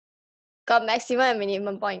 Got maximum and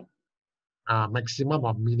minimum point. Maximum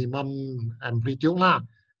or minimum amplitude lah.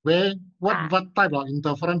 Where what type of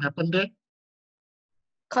interference happen there?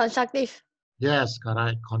 Constructive. Yes,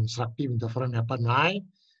 correct. Constructive interference happen, right?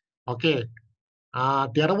 Okay.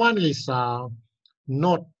 The other one is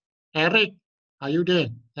node. Eric, are you there?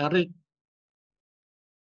 Eric?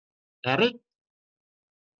 Eric?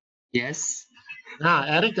 Yes.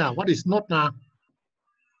 Eric, what is node now?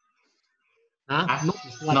 Node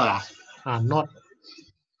is what? Node. Node.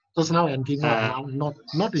 Just now antenna. Now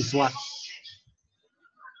not is what?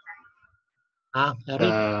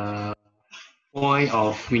 Eric? Point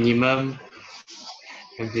of minimum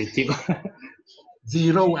amplitude.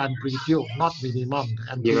 Zero amplitude, not minimum.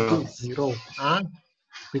 The amplitude is zero.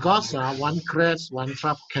 Because one crash, one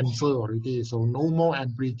trap cancel already, so no more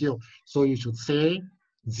amplitude. So you should say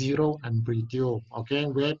zero amplitude. Okay,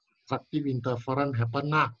 where refractive interference happen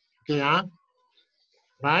now. Okay,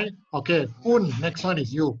 right? Okay, Poon, next one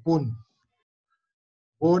is you, Poon.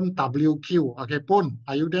 Poon WQ. Okay, Poon,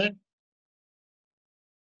 are you there?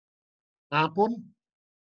 Poon?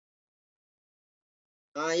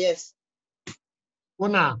 Yes.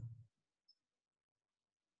 Poon,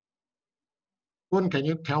 Poon, can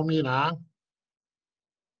you tell me now?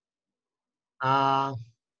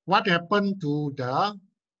 What happened to the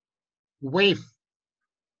wave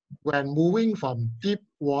when moving from deep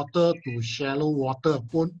water to shallow water?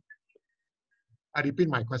 Poon, I repeat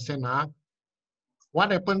my question now.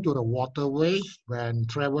 What happened to the water wave when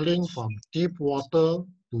traveling from deep water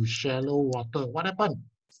to shallow water? What happened?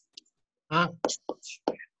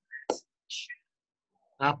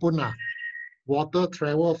 Poon, water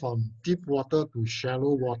travel from deep water to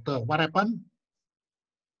shallow water. What happened?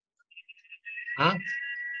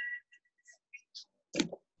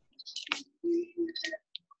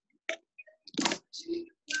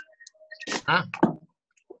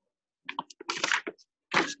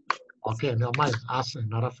 Okay, never mind. Ask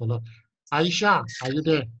another fellow. Aisha, are you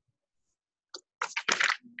there?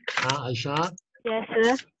 Aisha? Yes,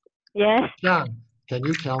 sir. Yes. Yeah. Can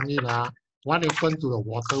you tell me what happened to the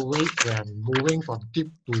water wave when moving from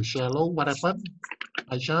deep to shallow? What happened,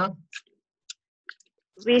 Aisha?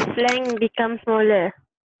 Wavelength becomes smaller.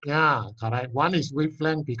 Yeah, correct. One is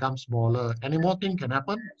wavelength becomes smaller. Any more thing can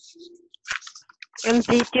happen?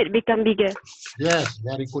 Amplitude become bigger. Yes,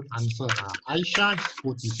 very good answer. Aisha is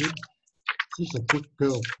good, you see. She's a good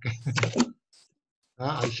girl.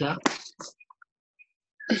 Aisha?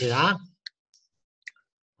 Yeah.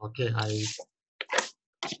 Okay,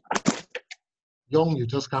 Yong, you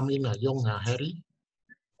just come in. Yong, Harry?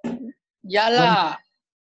 Yeah lah.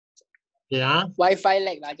 Yeah. Wi-Fi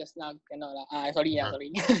lag lah just now. Cannot lah. Sorry.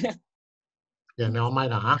 Sorry. Yeah, never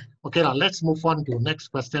mind. Okay, let's move on to next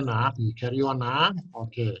question. We carry on.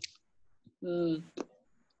 Okay.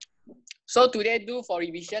 So today do for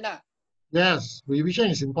revision. Yes, revision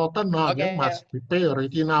is important. Okay. You must prepare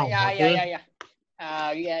already now. Yeah.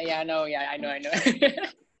 I know.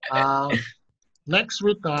 Next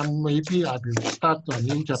week, maybe I will start a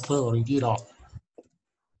new chapter already.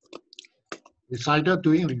 It's either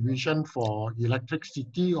doing revision for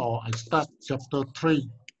electricity or I start chapter 3,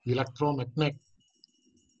 electromagnet.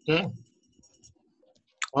 Okay.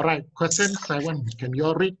 All right. Question 7. Can you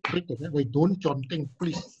all read? Wait, don't jumping,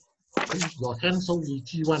 please. Your hand so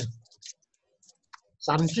easy one.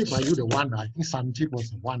 Sanjeev, are you the one? I think Sanjeev was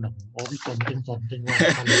the one. Always jumping one.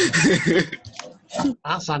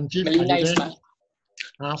 Sanjeev, are you there?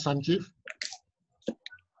 Sanjeev?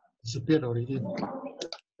 Disappeared already.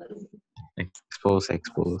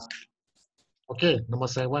 Expose. Okay, number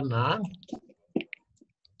 7.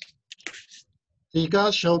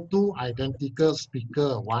 Figure show two identical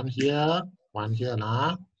speakers, one here,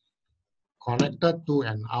 connected to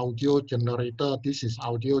an audio generator. This is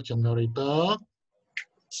audio generator.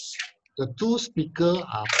 The two speakers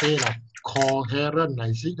are paired of coherent.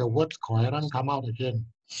 I see the word coherent come out again.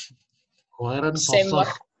 Coherent sources.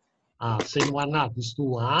 Same one, these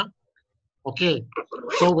two. Okay,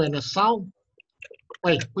 so when a sound,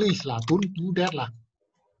 wait, please, don't do that.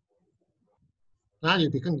 Now you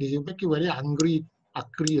make you very angry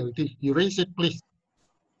already. Erase it, please.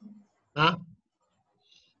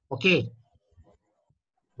 Okay.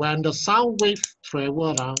 When the sound wave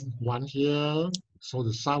travel around one here, so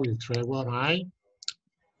the sound will travel, right?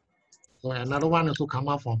 So another one also come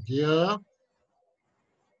out from here.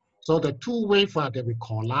 So the two waves they will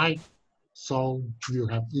collide. So you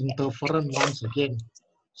have interference once again.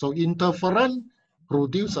 So interference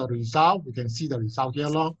produce a result. You can see the result here,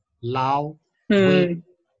 loud wave,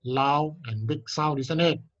 loud and big sound, isn't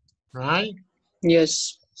it? Right?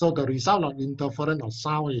 Yes. So the result of interference of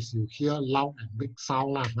sound is you hear loud and big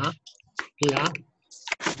sound lah. Okay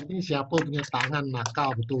Ini siapa punya tangan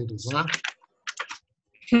nakal betul tu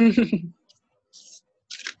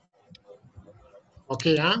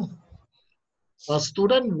Okay A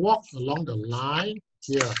student walk along the line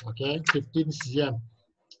here, okay, 15 cm.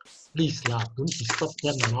 Please don't disturb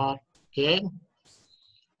them not. Okay.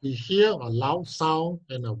 We hear a loud sound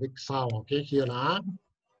and a weak sound. Okay, here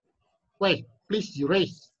Wait, please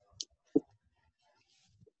erase.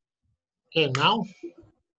 Okay, now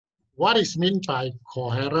What is meant by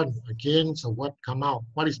coherent? Again, the word come out.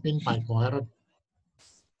 What is meant by coherent?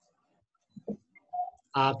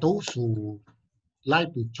 Those who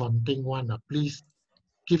like to chanting one, please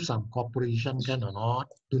give some cooperation, can or not?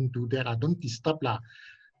 Don't do that. Don't disturb lah.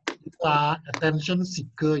 You are attention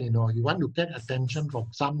seeker, you know. You want to get attention from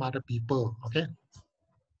some other people, okay?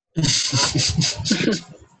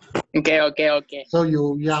 Okay. So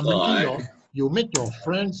you are making you make your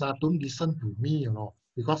friends don't listen to me, you know,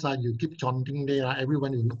 because you keep chanting there.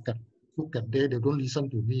 Everyone you look at there, they don't listen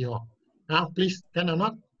to me. Please, can or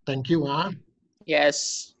not? Thank you.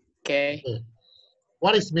 Yes. Okay.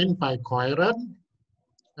 What is meant by coherent?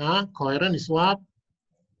 Coherent is what?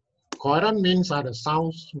 Coherent means the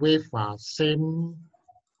sound wave same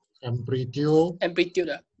amplitude,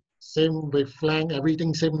 same wavelength,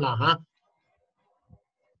 everything same lah.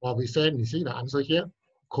 What we said, you see the answer here.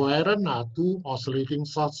 Coherent are two oscillating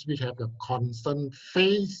sources which have the constant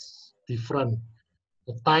phase different,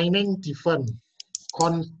 the timing different.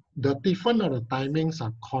 The different of the timings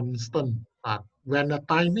are constant. When the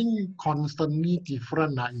timing constantly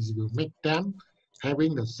different, it will make them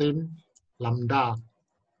having the same lambda,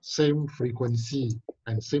 same frequency,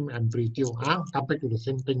 and same amplitude. Come back to the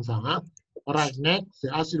same things. All right, next, they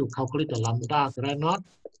ask you to calculate the lambda, correct or not?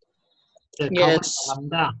 Okay, calculate the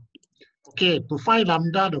lambda. Okay, to find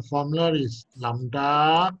lambda, the formula is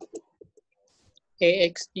lambda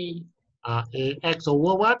AXD. AX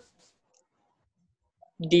over what?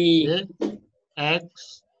 D. Okay.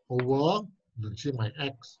 X over, you see my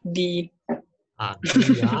X. D. D,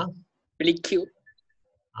 Really cute.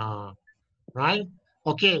 Right?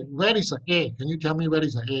 Okay, where is the A? Can you tell me where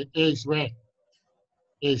is the A? A is where?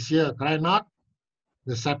 A is here, correct or not?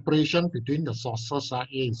 The separation between the sources A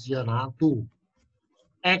is here, 2.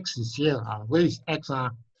 X is here. Where is X?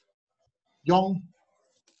 Yong,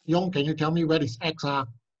 can you tell me where is X?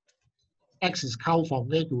 X is count from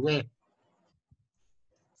where to where?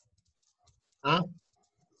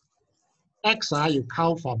 X you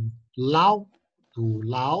count from loud to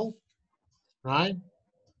loud, right?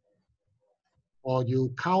 Or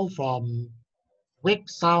you count from weak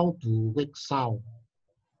sound to weak sound.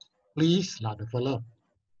 Please, the fellow.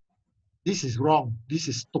 This is wrong. This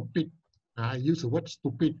is stupid. I use the word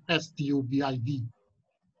stupid, S-T-U-B-I-D.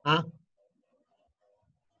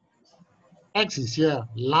 X is here,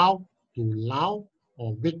 loud to loud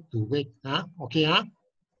or weak to weak. Okay.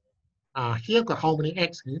 Here got how many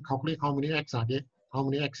X? Can you calculate how many X are there? How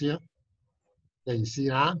many X here? There you see.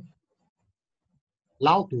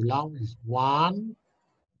 Loud to loud is 1,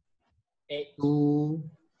 2,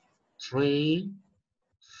 3,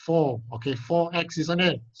 4. Okay, 4X, isn't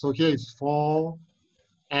it? So here is 4X.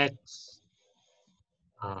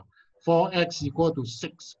 4X equal to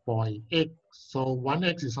 6.8. So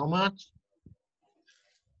 1X is how much?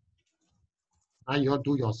 You have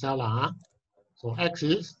to do yourself. So X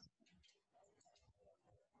is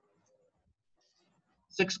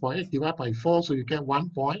 6.8 divided by 4, so you get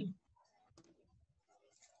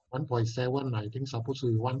 1.7. I think supposed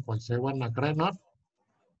to be 1.7. Correct not?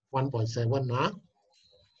 1.7.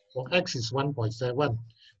 So X is 1.7.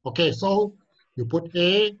 Okay, so you put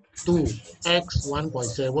A 2, X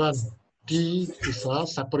 1.7. D is a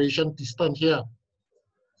separation distance here,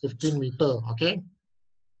 15 meters. Okay.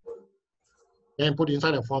 Then put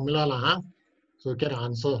inside the formula. So you get the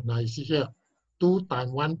answer. Now you see here. 2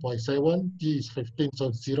 times 1.7, D is 15, so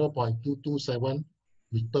 0.227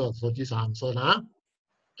 meters. So this is the answer.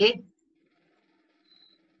 Okay.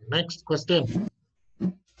 Next question.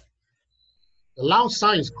 The loud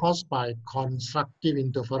sound is caused by constructive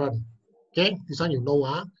interference. Okay, this one you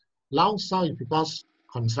know. Loud sound is because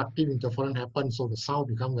constructive interference happens, so the sound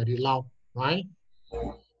becomes very loud, right?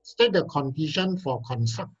 State the condition for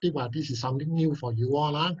constructive. This is something new for you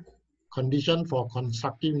all. Condition for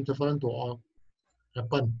constructive interference to all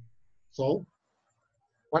happen. So,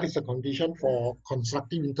 what is the condition for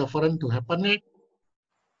constructive interference to happen?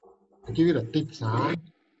 I'll give you the tips. The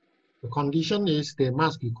condition is they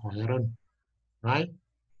must be coherent, right?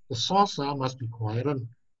 The source must be coherent.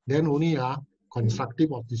 Then only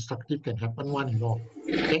constructive or destructive can happen one.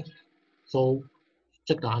 Okay. So,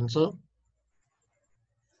 check the answer.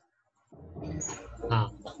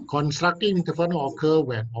 Constructive interference occur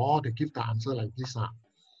when, they give the answer like this.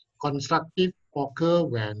 Constructive occur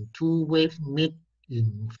when two waves meet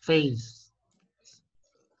in phase.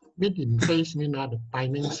 Meet in phase means the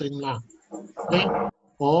timing same. Okay?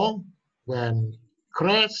 Or when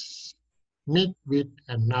crest meet with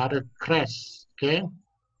another crest. Okay?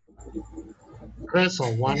 Crest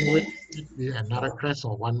or one wave meet with another crest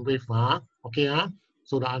or one wave. Okay?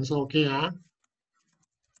 So the answer okay?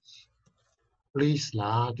 Please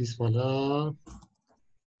lah, this fella.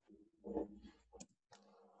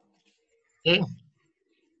 Okay.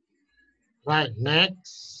 Right,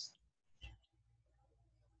 next.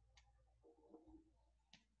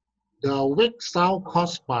 The weak sound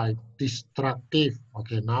caused by destructive.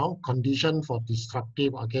 Okay, now condition for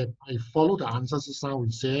destructive. Okay, I follow the answers just now. We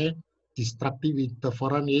say destructive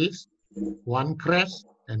interference is one crest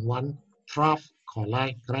and one trough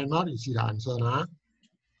collide. Correct not? You see the answer now.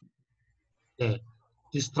 Okay.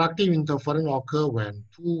 Destructive interference occur when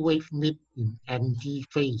two waves meet in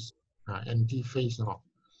anti-phase. Anti-phase now.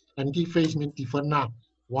 Anti-phase means different now.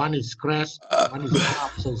 One is crest, one is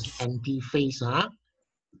trough, so it's anti-phase.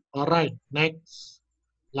 All right, next,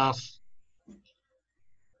 last.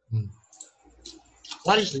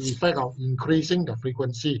 What is the effect of increasing the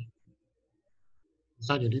frequency?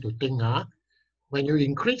 So you need to think. When you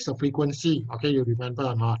increase the frequency, okay, you remember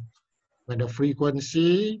or not? When the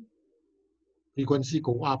frequency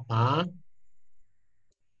go up,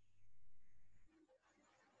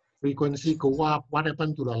 frequency go up, what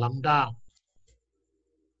happened to the lambda?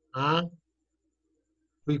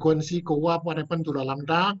 Frequency go up, what happened to the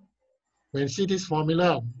lambda? When you see this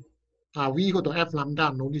formula, V equal to F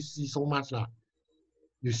lambda, no need to see so much.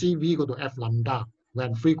 You see V equal to F lambda.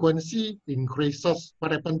 When frequency increases,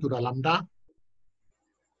 what happened to the lambda?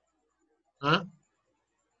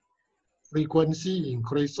 Frequency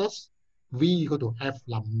increases, V equal to F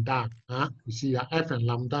lambda. You see F and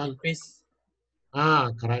lambda.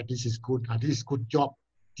 Correct. This is good. This is good job.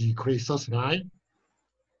 Decreases, right?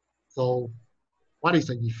 So, what is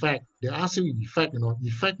the effect? They ask you effect.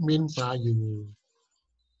 Effect means you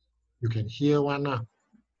can hear one.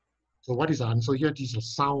 So, what is the answer here? This is a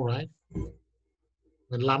sound, right?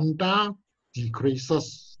 When lambda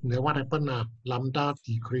decreases, then what happens? Lambda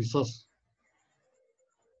decreases.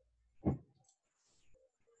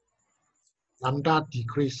 Lambda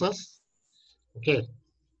decreases. Okay.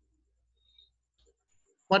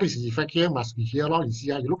 What is the effect here? Must be here. You see,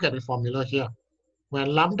 you look at the formula here.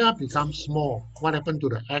 When lambda becomes small, what happened to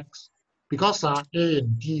the x? Because A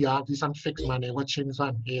and D this one fixed, never change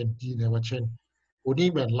one. A and D never change.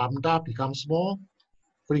 Only when lambda becomes small,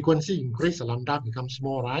 frequency increase, lambda becomes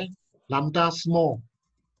small, right? Lambda small,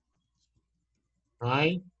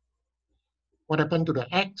 right? What happened to the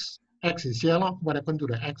x? X is here. What happened to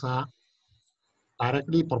the x?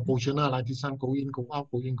 Directly proportional, like this one go in, go out,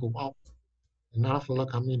 go in, go out. Another fella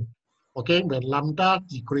come in. Okay, when lambda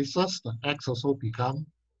decreases, the x also become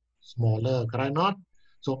smaller, correct not?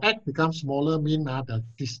 So x becomes smaller means the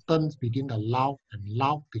distance between the loud and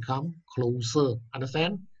loud become closer.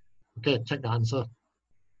 Understand? Okay, check the answer.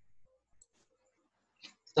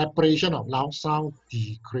 Separation of loud sound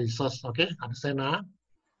decreases. Okay, understand?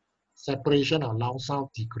 Separation of loud sound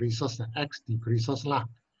decreases, the x decreases lah.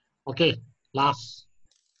 Okay, last.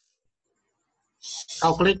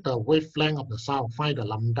 Calculate the wavelength of the sound. Find the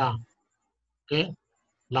lambda. Okay,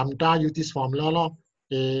 lambda use this formula,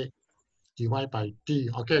 A divided by T.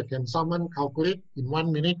 Okay, can someone calculate in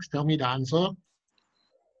 1 minute? Tell me the answer.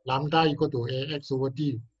 Lambda equal to AX over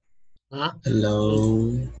T.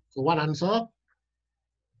 Hello. So what answer?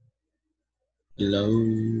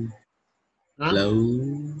 Hello. Hello.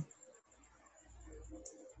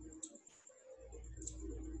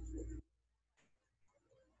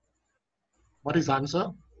 What is the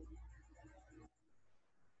answer?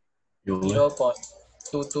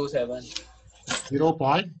 0.227.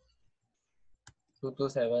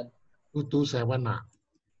 0.227. 227.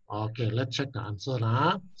 Okay, let's check the answer.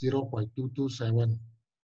 0.227.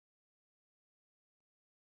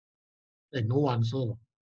 No answer.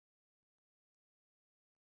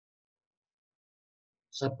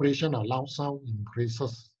 Separation of loud sound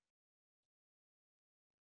increases.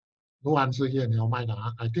 No answer here. Never mind.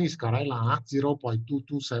 I think it's correct.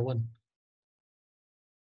 0.227.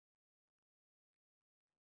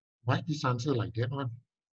 Why this answer like that one?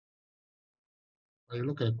 I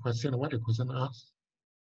look at the question. What the question asks?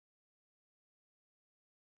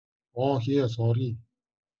 Oh, here, sorry.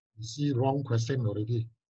 You see wrong question already.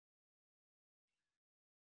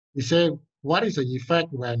 We say, what is the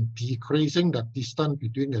effect when decreasing the distance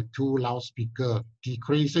between the two loudspeakers?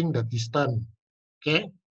 Decreasing the distance,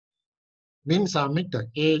 okay? Means make the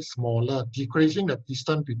A smaller. Decreasing the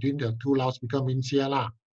distance between the two loudspeakers means here,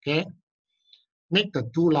 okay? Make the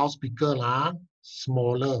two loudspeakers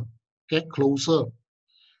smaller, okay? Closer.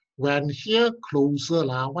 When here closer,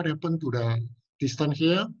 what happened to the distance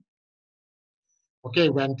here? Okay,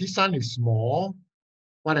 when this one is small,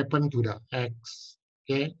 what happened to the X?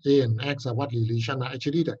 Okay, A and X are what relation?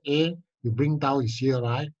 Actually, the A you bring down is here,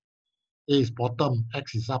 right? A is bottom,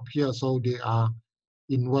 X is up here, so they are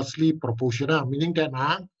inversely proportional, meaning that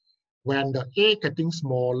when the A getting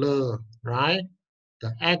smaller, right,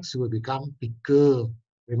 the X will become bigger.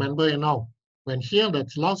 Remember, when here the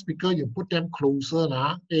loudspeaker, you put them closer,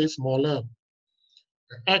 A smaller.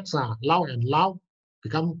 The X loud and loud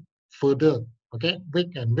become further. Okay,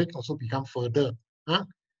 big and big also become further.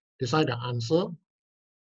 Decide the answer.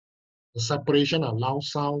 The separation of loud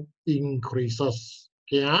sound increases.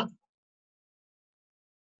 Okay,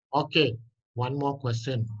 Okay, one more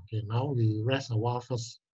question. Okay, now we rest a while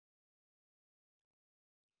first.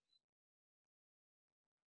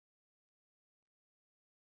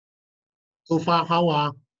 So far, how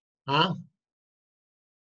are?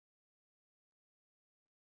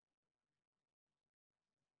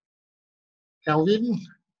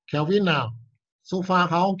 Kelvin now. So far,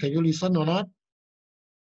 how? Can you listen or not?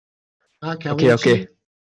 Kelvin, Okay.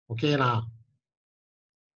 Okay now.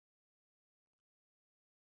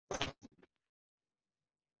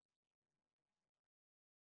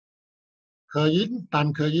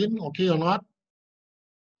 Tan Khởi Yến, okay or not?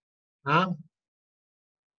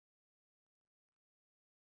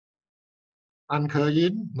 Tan Khởi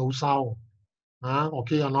Yến, Nụ Sầu.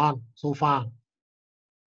 Okay or not? So far.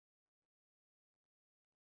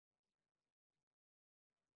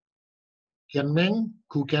 Kian Meng,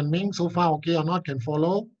 Ku Kian Meng, so far okay or not? Can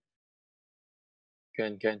follow?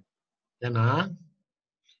 Can. Can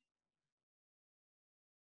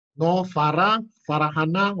No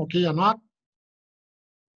Farahana, okay or not? Okay.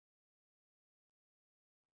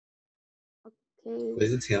 我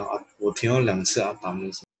是听到我听到2次阿达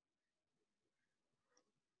姆。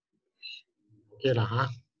Okay lah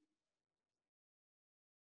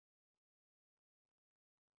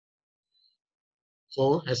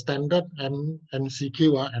So extended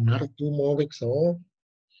MCQ another 2 more weeks. So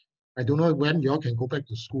I don't know when you all can go back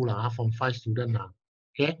to school from 5 students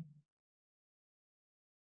Okay.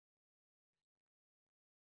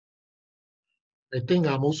 I think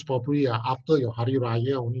most probably after your Hari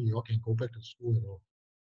Raya only you all can go back to school.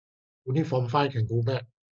 Only Form 5 can go back.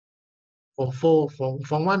 Form 4,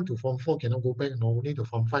 Form 1 to Form 4 cannot go back. No, only the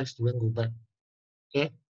Form 5 student go back. Okay.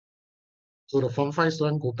 So the Form 5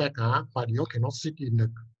 student go back, but you all cannot sit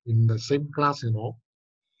in the same class,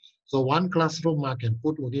 So one classroom can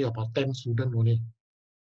put only about 10 students only.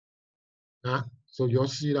 So you all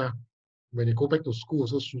see when you go back to school,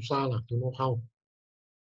 also susah to know how.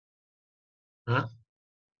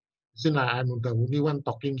 Since I'm the only one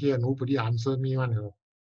talking here, nobody answer me one.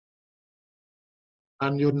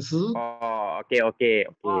 Tan Yun Si. Oh, okay.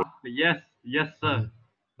 Yes, sir.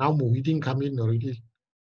 Now Muhyiddin come in already.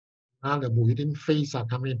 Now the Muhyiddin face are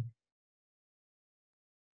coming.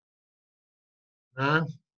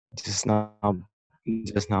 Just now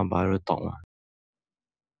Baru talk.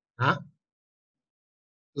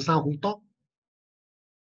 Just now who talk?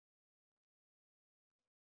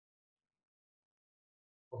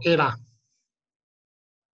 Okay lah.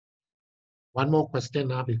 One more question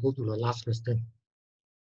now. We go to the last question.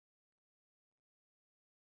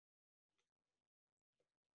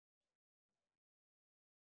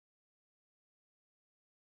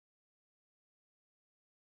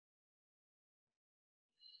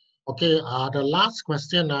 Okay, the last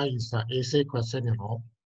question is an essay question,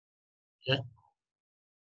 Okay.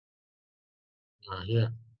 Here.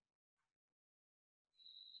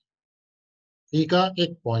 Figure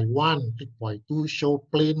 8.1, 8.2 show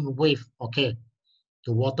plane wave. Okay.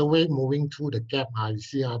 The water wave moving through the gap. You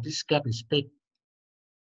see this gap is big.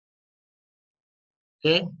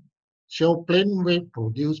 Okay. Show plane wave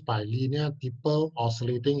produced by linear dipole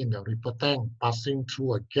oscillating in the ripple tank passing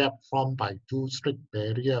through a gap formed by 2 strict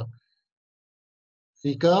barriers.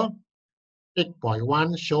 Figure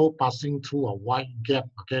 8.1 show passing through a wide gap.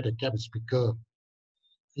 Okay, the gap is bigger.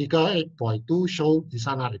 Figure 8.2 show this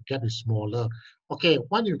one the gap is smaller. Okay,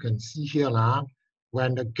 what you can see here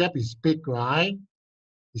when the gap is big, right?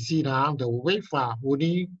 You see now the wave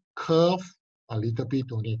only curve a little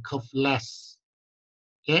bit, only curve less.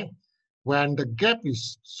 Okay, when the gap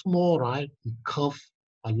is small, right, it curve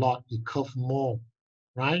a lot, it curve more,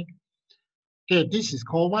 right? Okay, this is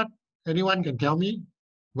called what? Anyone can tell me?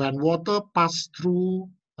 When water pass through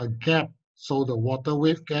a gap, so the water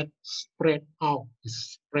wave gets spread out,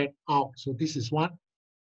 is spread out. So this is what?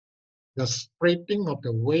 The spreading of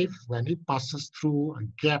the wave when it passes through a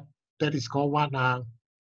gap. That is called what?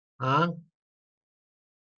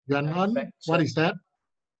 Yuan, what is that?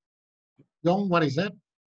 Yong, what is that?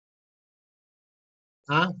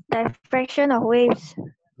 Diffraction of waves.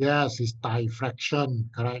 Yes, it's diffraction,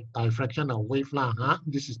 correct? Diffraction of wave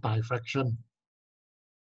This is diffraction.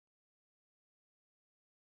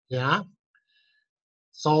 Yeah.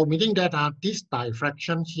 So meaning that this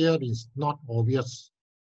diffraction here is not obvious.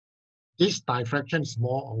 This diffraction is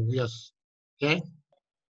more obvious. Okay?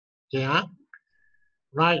 Yeah.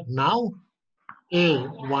 Right now,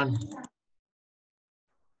 A1.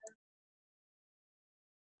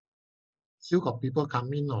 Still got people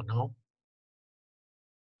come in or no?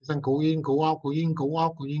 Isn't go in, go out, go in, go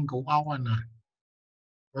out, go in, go out one.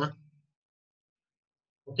 Huh?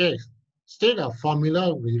 Okay. State a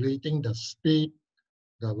formula relating the speed,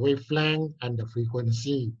 the wavelength, and the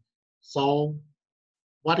frequency. So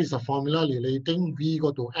what is the formula relating? V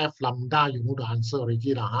equal to F lambda. You know the answer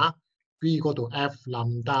already, huh? V equal to F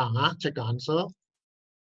lambda. Huh? Check the answer.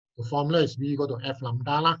 The formula is V equal to F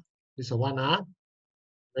lambda. Lah. This is the one. Huh?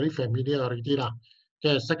 Very familiar already. Lah.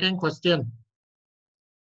 Okay, second question.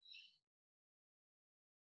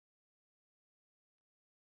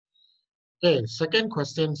 Okay, second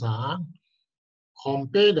questions are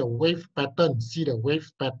compare the wave pattern. See the wave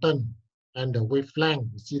pattern and the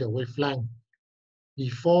wavelength. See the wavelength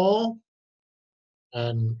before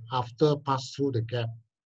and after pass through the gap.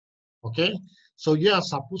 Okay, so you are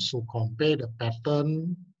supposed to compare the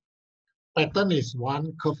pattern. Pattern is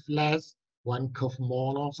one curve less, one curve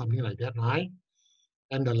more, or something like that, right?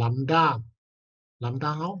 And the lambda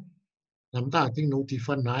how? Lambda, I think no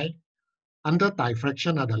different, right? Under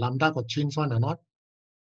diffraction, the lambda got changed one or not?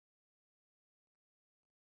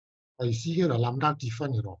 I see here the lambda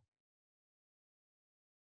different, you know.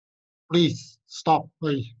 Please stop,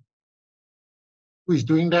 please. Who is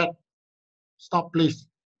doing that? Stop, please.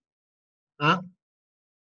 Huh?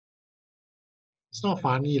 It's not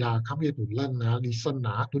funny, lah. Come here to learn, listen,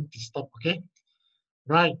 don't disturb, okay?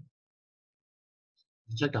 Right.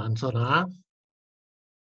 Check the answer,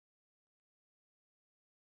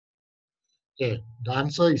 Okay, the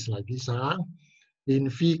answer is like this. In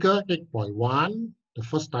figure 8.1, the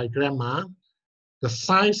first diagram, the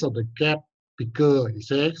size of the gap bigger. It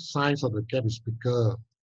says size of the gap is bigger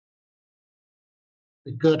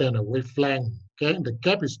than the wavelength. Okay, the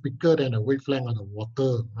gap is bigger than the wavelength of the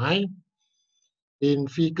water, right? In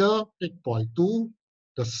figure 8.2,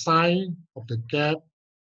 the size of the gap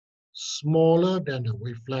smaller than the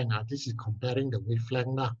wavelength. This is comparing the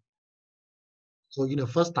wavelength. So in the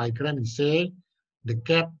first diagram, it says the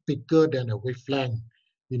gap bigger than the wavelength.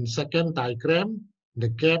 In second diagram, the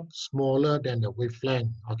gap smaller than the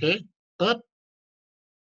wavelength. Okay. Third,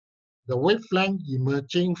 the wavelength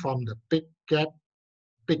emerging from the big gap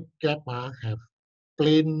have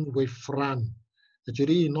plane wavefront.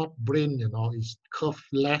 Actually, not plane, you know, it's curved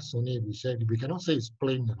less only. We said we cannot say it's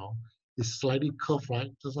plane, you know, it's slightly curved,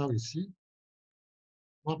 right? That's how we see.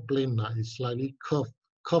 Not plane, it's slightly curved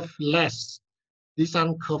less. This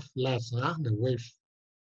one curved less, the wave.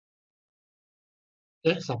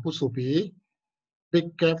 Okay, supposed to be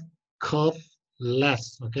big gap curve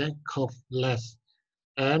less, okay, curve less.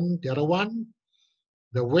 And the other one,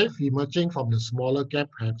 the wave emerging from the smaller gap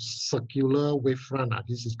have circular wavefront.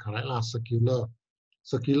 This is correct, circular.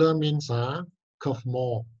 Circular means curve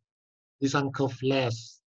more. This one curve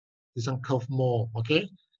less. This one curve more, okay?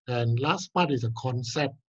 And last part is a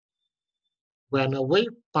concept. When a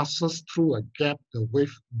wave passes through a gap, the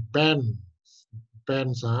wave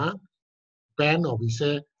bends, or we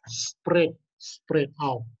say spread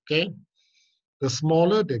out, okay? The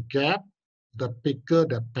smaller the gap, the bigger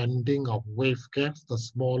the bending of wave gaps. The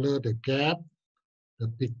smaller the gap, the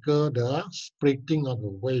bigger the spreading of the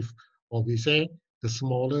wave. Or we say the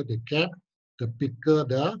smaller the gap, the bigger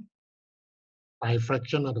the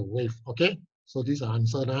diffraction of the wave. Okay, so this is the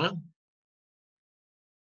answer now.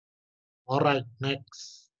 All right,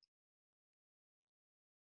 next.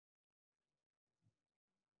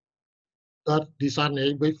 Third, this one,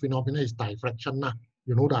 wave phenomena is diffraction.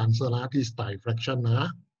 You know the answer, this is diffraction.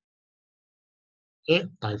 Okay,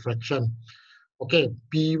 diffraction. Okay,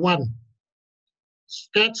 B1.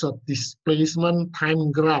 Sketch a displacement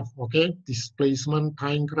time graph. Okay, displacement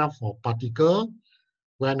time graph for particle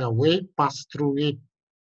when a wave passes through it.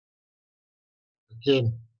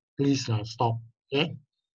 Again, please stop. Okay.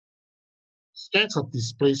 Sketch a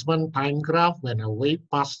displacement time graph when a wave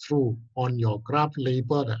passes through. On your graph,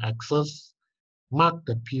 label the axis, mark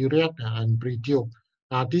the period and amplitude.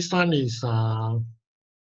 This one is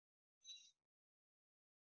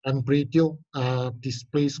amplitude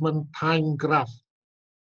displacement time graph.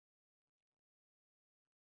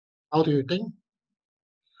 How do you think?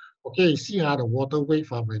 Okay, see the water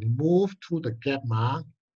wave when it moves through the gap,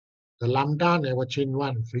 the lambda never change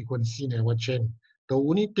one, frequency never change. The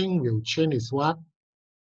only thing will change is what?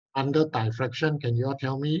 Under diffraction, can you all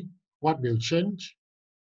tell me what will change?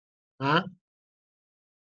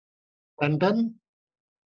 Brandon?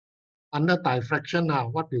 Under diffraction now,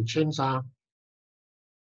 what will change?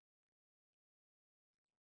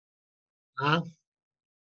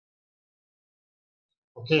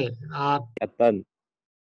 Okay. Pattern.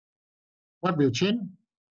 What will change?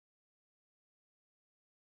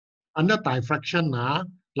 Under diffraction,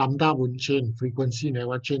 lambda won't change, frequency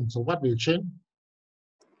never change. So what will change?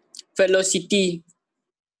 Velocity.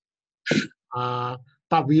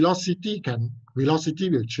 But velocity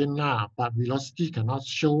will change but velocity cannot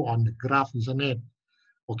show on the graph, isn't it?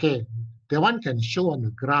 Okay, the one can show on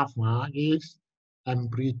the graph is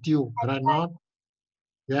amplitude, right? Not?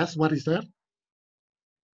 Yes, what is that?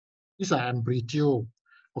 It's an amplitude.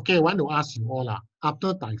 Okay, I want to ask you all,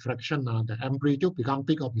 after diffraction, the amplitude become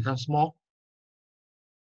big or become small?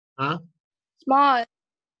 Small.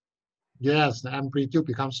 Yes, the amplitude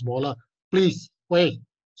becomes smaller. Please, wait,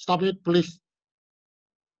 stop it, please.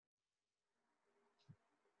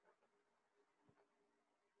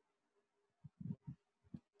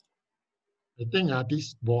 I think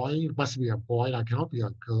this boy must be a boy, cannot be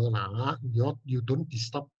a girl. You don't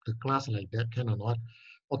disturb the class like that, can or not?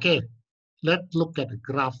 Okay, let's look at the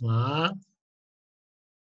graph.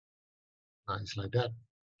 It's like that.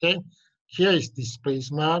 Okay, here is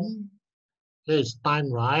displacement. Here is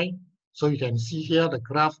time, right? So you can see here the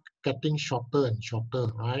graph getting shorter and shorter,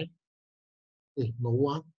 right?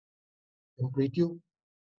 No amplitude.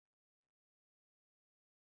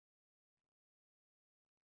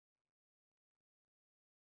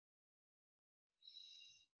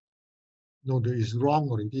 No, there is wrong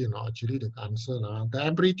already. Actually, the answer. The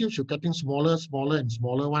amplitude should getting smaller, smaller, and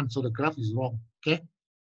smaller one. So the graph is wrong. Okay.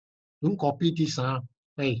 Don't copy this.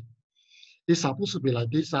 Hey, it's supposed to be like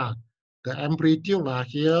this. The amplitude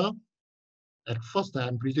here. At first, the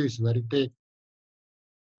amplitude is very big.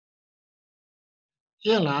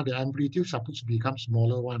 Here, the amplitude is supposed to become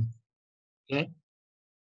smaller one. Okay.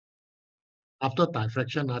 After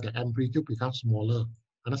diffraction, the amplitude becomes smaller.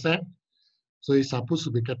 Understand? So it's supposed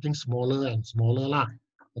to be getting smaller and smaller.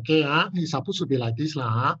 Okay, it's supposed to be like this.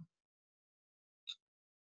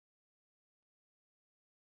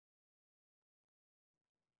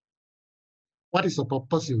 What is the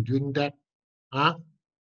purpose of doing that?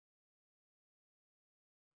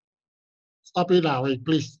 Stop it now, wait,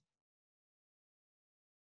 please.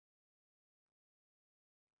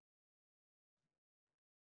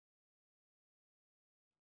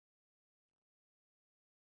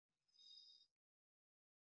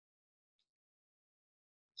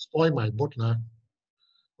 Spoil my book now.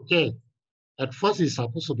 Okay, at first it's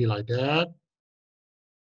supposed to be like that.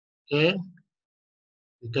 Okay,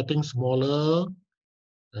 it's getting smaller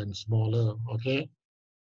and smaller. Okay,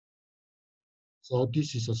 so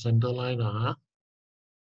this is a center line.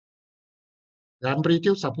 The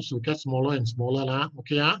amplitude is supposed to get smaller and smaller.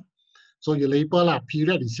 Okay, so you label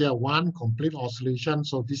period is here, one complete oscillation.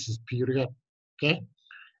 So this is period. Okay,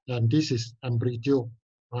 and this is amplitude,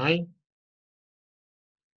 right?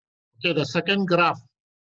 Okay, the second graph.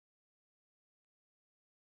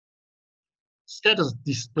 Get a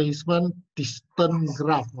displacement distance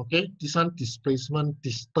graph. Okay, this one displacement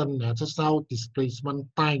distance. Just now displacement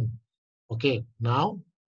time. Okay, now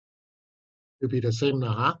it will be the same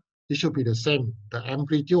now. It should be the same. The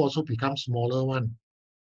amplitude also becomes smaller one.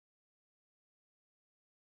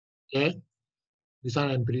 Okay, this one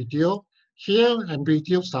amplitude. Here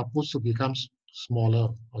amplitude supposed to become smaller.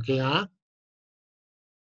 Okay,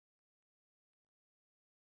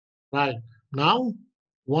 right now.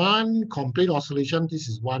 One complete oscillation, this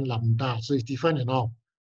is one lambda, so it's different and all.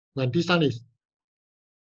 When this one is,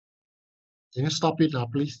 can you stop it now,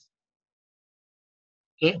 please?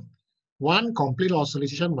 Okay, one complete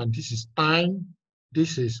oscillation when this is time,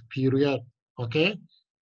 this is period. Okay,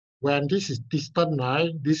 when this is distant,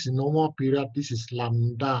 right? This is no more period. This is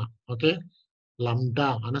lambda. Okay,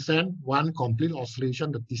 lambda. Understand? One complete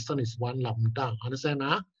oscillation, the distance is one lambda. Understand?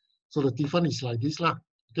 So the difference is like this lah.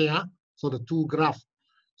 Okay, so the two graphs.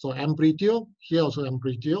 So amplitude, here also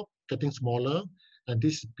amplitude, getting smaller, and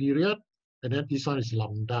this period, and then this one is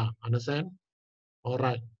lambda. Understand? All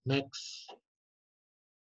right, next.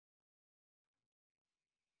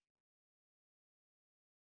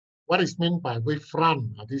 What is meant by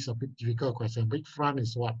wavefront? This is a bit difficult question. Wavefront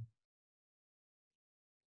is what?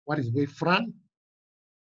 What is wavefront?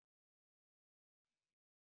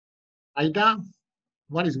 Ida,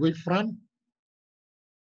 what is wavefront?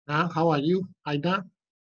 How are you, Ida?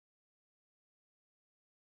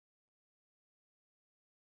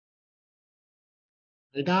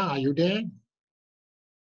 Ida, are you there?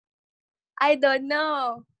 I don't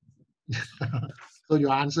know. So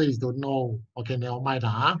your answer is don't know. Okay, never mind.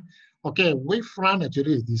 Okay, wavefront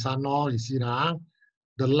actually is this one. You see,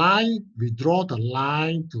 The line, we draw the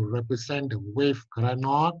line to represent the wave, correct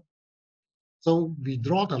not? So we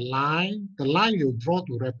draw the line you draw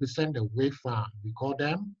to represent the wavefront. We call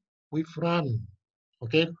them wavefront.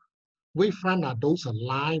 Okay, wavefront are those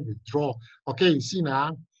lines we draw. Okay, you see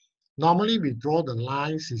now, normally we draw the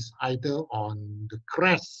lines is either on the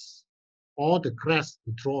crest, or the crest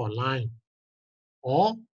we draw a line,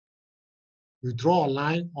 or we draw a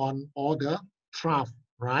line on all the trough,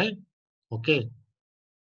 right? Okay.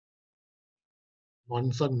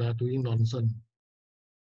 Nonsense, doing nonsense.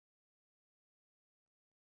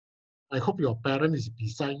 I hope your parent is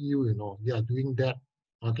beside you, you are doing that,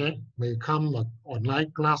 okay? May come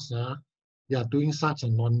online class, you are doing such a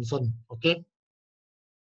nonsense, okay?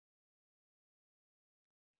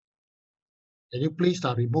 Can you please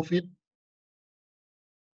remove it?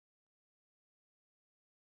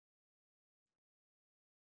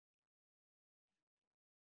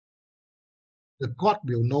 The God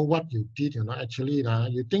will know what you did, actually,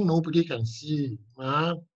 you think nobody can see,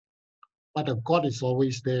 but the God is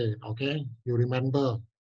always there, okay? You remember,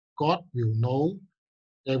 God will know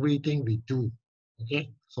everything we do, okay?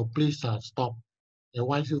 So please stop. I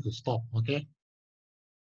want you to stop, okay?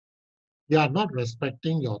 You are not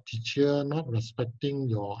respecting your teacher, not respecting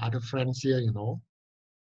your other friends here,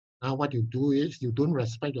 Now what you do is you don't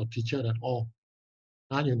respect your teacher at all.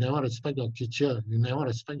 Now you never respect your teacher, you never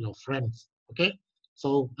respect your friends, okay?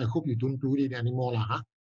 So I hope you don't do it anymore, huh?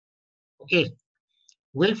 Okay,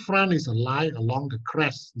 wavefront is a line along the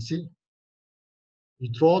crest, you see? We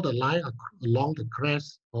draw the line along the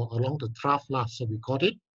crest or along the trough, so we call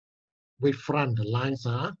it wavefront, the lines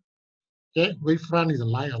are. Okay, wavefront is a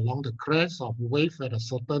line along the crest of wave at a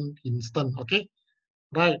certain instant, okay?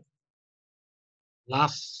 Right.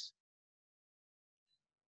 Last.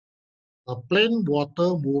 A plain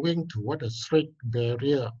water moving toward a straight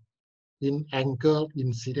barrier in angle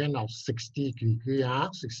incident of 60 degree,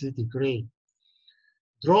 60 degree.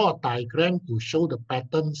 Draw a diagram to show the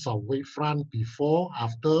patterns of wavefront before,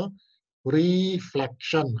 after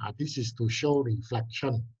reflection. This is to show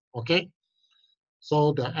reflection, okay?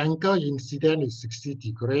 So the angle incident is 60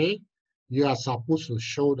 degree. You are supposed to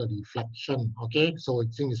show the reflection, okay? So I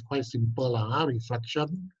think it's quite simple,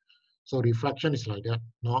 reflection. So reflection is like that,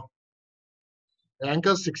 no? The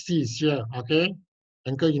angle 60 is here, okay?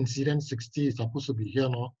 Angle incident 60 is supposed to be here,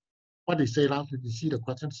 no? What they say now, you see the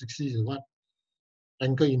question 60 is what?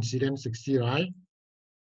 Angle incident 60, right?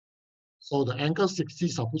 So the angle 60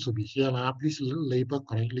 is supposed to be here, please label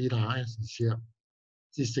correctly, as it's here.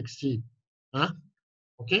 This is 60,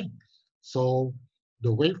 okay? So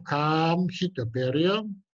the wave come, hit the barrier,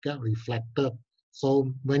 get reflected.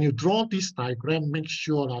 So when you draw this diagram, make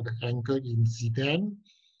sure that the angle incident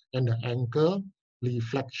and the angle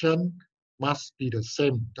reflection must be the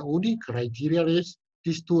same. The only criteria is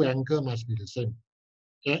these two angles must be the same.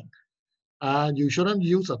 Okay. You shouldn't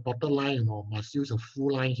use a dotted line, must use a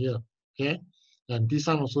full line here. Okay. And this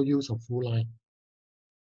one also use a full line.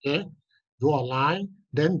 Okay. Draw a line,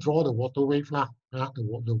 then draw the water wave,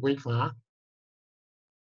 the wave.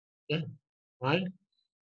 Okay. Right.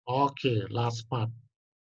 Okay. Last part.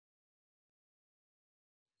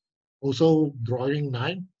 Also drawing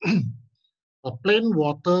line. A plain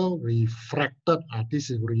water refracted,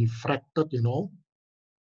 this is refracted,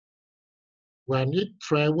 when it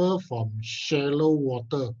travel from shallow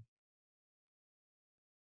water.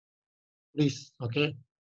 Please, okay?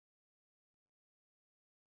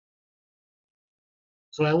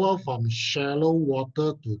 Travel from shallow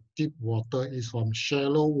water to deep water is from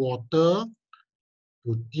shallow water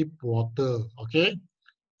to deep water, okay?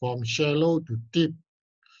 From shallow to deep.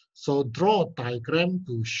 So draw a diagram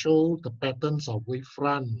to show the patterns of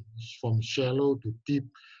wavefront from shallow to deep.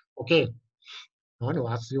 Okay, I want to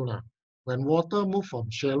ask you now, when water moves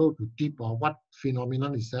from shallow to deep, what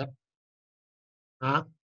phenomenon is that?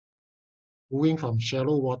 Moving from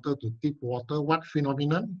shallow water to deep water, what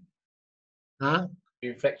phenomenon?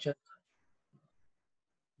 Reflection.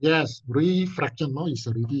 Yes, refraction. No, it's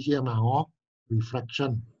already here now.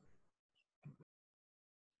 Refraction.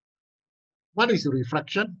 What is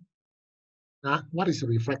refraction? What is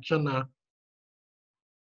refraction?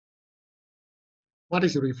 What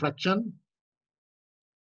is refraction?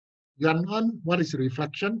 Yuan, what is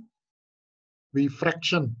reflection?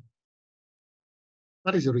 Refraction.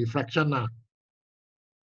 What is refraction?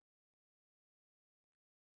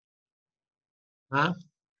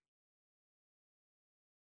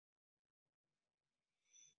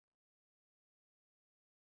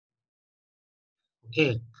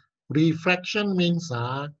 Okay, refraction means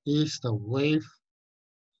is the wave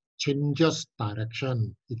changes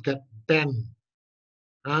direction. It gets bent.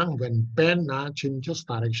 When pen changes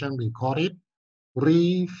direction, we call it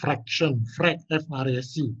refraction.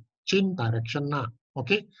 F-R-A-C. Change direction now.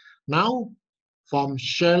 Okay. Now, from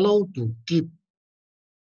shallow to deep,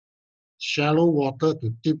 shallow water to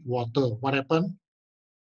deep water, what happened?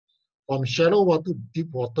 From shallow water to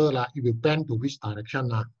deep water, it will bend to which direction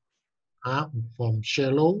now? From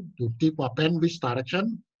shallow to deep water, bend which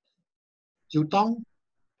direction? Chiu Tong?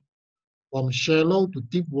 From shallow to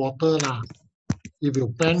deep water, it will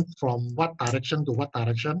bend from what direction to what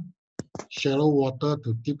direction? Shallow water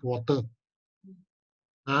to deep water.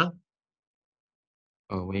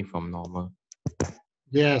 Away from normal.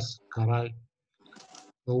 Yes, correct.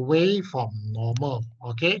 Away from normal.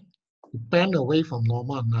 Okay. Bend away from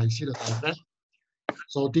normal. Now you see the diagram.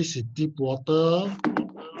 So this is deep water.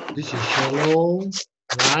 This is shallow,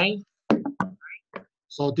 right?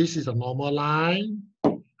 So this is a normal line.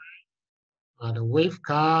 The wave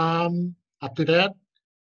come after that,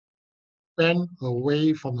 bend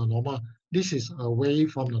away from the normal. This is away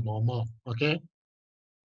from the normal. Okay.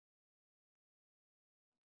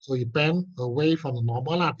 So you bend away from the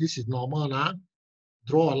normal. This is normal.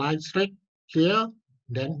 Draw a line straight here,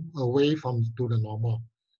 then away from to the normal.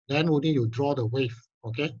 Then only you draw the wave.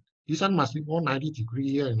 Okay. This one must be all 90 degree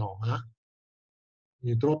here, you know.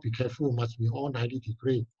 You draw, be careful, must be all 90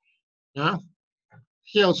 degree.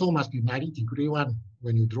 Here also must be 90 degree one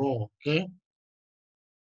when you draw. Okay.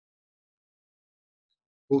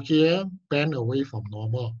 Go here, bend away from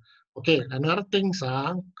normal. Okay. Another things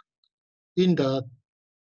in the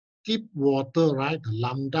deep water, right? The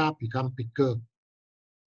lambda become bigger.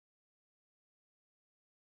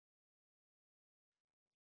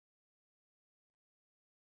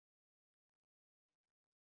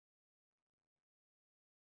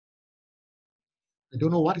 I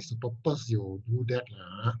don't know what is the purpose you do that.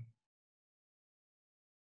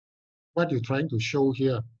 What you're trying to show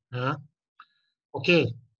here. Okay.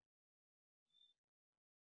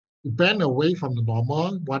 You bend away from the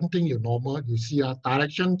normal. One thing you see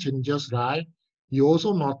direction changes, right? You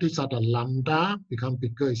also notice that the lambda become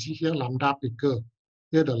bigger. You see here, lambda bigger.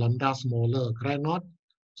 Here, the lambda smaller, correct not?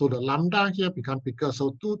 So the lambda here become bigger.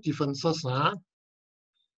 So two differences.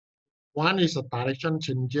 One is the direction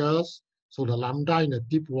changes. So the lambda in the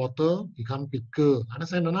deep water become bigger.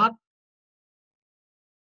 Understand or not?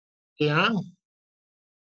 Yeah.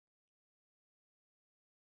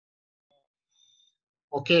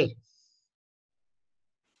 Okay.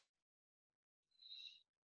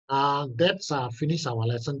 That's finished our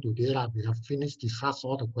lesson today. We have finished discuss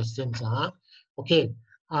all the questions. Okay.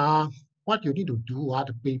 What you need to do,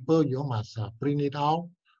 the paper you must print it out.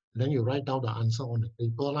 Then you write down the answer on the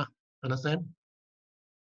paper. Understand?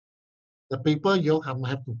 The paper you have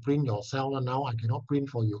to print yourself. Now I cannot print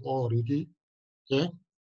for you all already. Okay.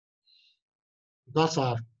 Because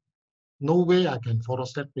no way I can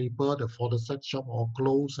photostat paper. The photostat shop all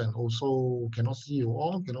closed and also cannot see you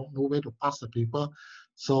all. No way to pass the paper.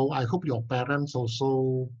 So I hope your parents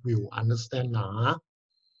also will understand.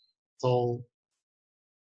 So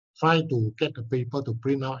try to get the paper to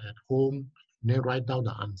print out at home and then write down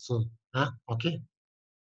the answer. Okay.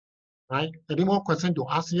 Right. Any more question to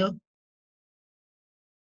ask here?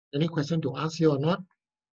 Any question to ask here or not?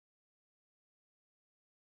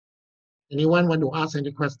 Anyone want to ask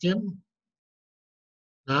any question?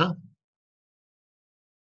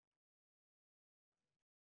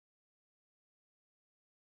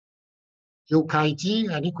 Yu Kai Ji,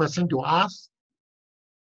 any question to ask?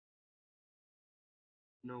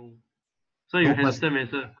 No. So you're handsome,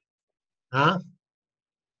 sir.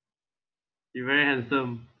 You're very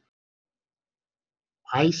handsome.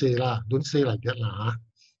 I say lah, don't say like that lah.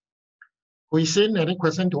 Huisin, any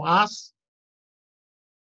question to ask?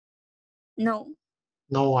 No.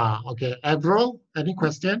 No. Okay. Avril, any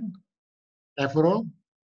question? Avril?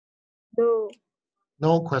 No.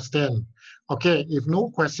 No question. Okay. If no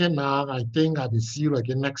question, I think I will see you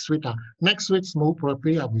again next week. Next week, most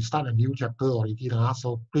probably I will start a new chapter already.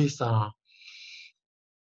 So please,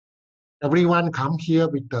 everyone come here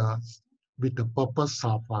with the purpose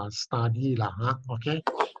of study lah. Okay.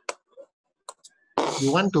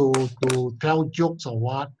 You want to tell jokes or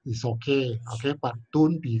what? It's okay. Okay, but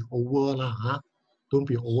don't be over lah. Don't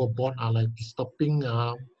be overboard. Like disturbing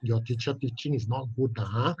your teacher teaching is not good.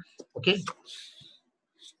 Okay.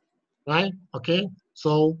 Right. Okay.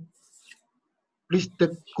 So please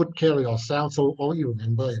take good care of yourself. So all you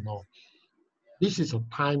remember, this is a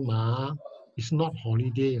time. It's not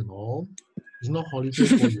holiday. It's not holiday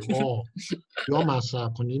for you all. You all must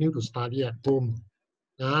continue to study at home.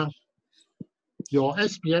 Your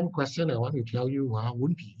SPM question, I want to tell you,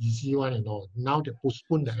 won't be easy one. Now they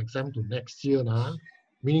postpone the exam to next year.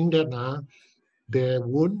 meaning that they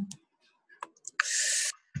won't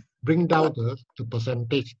bring down the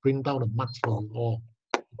percentage, bring down the marks for you all.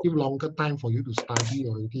 Give longer time for you to study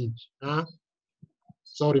already.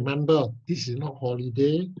 So remember, this is not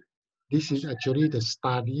holiday. This is actually the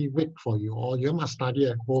study week for you all. You must study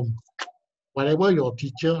at home. Whatever your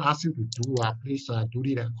teacher asks you to do, please do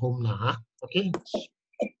it at home. Okay?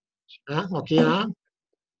 Okay.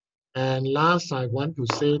 And last, I want to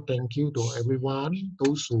say thank you to everyone,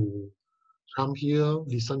 those who come here,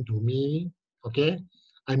 listen to me. Okay?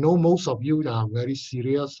 I know most of you are very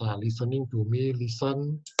serious listening to me,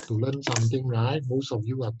 listen to learn something, right? Most of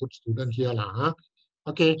you are good students here.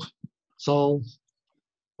 Okay, so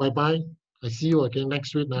bye-bye. I see you again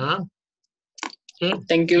next week. Okay.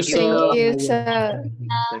 Thank you, sir. Thank you, sir.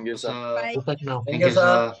 Thank you, sir. Go back now. Thank you,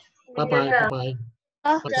 sir. Bye-bye. Bye-bye.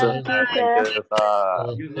 Oh, Bye-bye. thank you, sir.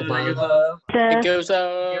 Bye-bye. Thank you,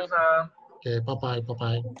 sir. Okay, bye-bye.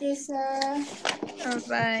 Bye-bye. Thank you, sir.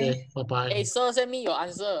 Bye-bye. Okay, bye-bye. Hey, sir, send me your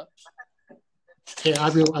answer. Okay, I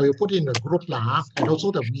will put in the group and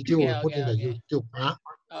also the video Okay, will put in the okay. YouTube.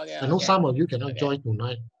 Okay, I know okay. some of you cannot Okay. join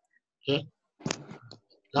tonight. Okay.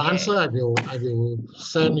 The Okay. answer I will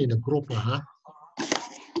send in the group.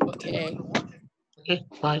 Okay. Okay,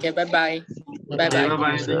 bye. Okay, bye-bye. Okay, Bye-bye.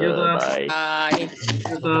 bye-bye. Thank you, sir. Bye. Bye. Thank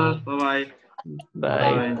you, sir. Bye-bye.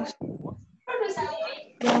 Bye.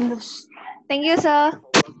 Bye. Thank you, sir.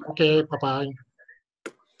 Okay, bye-bye.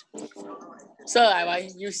 Sir, I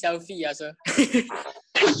want you selfie, sir.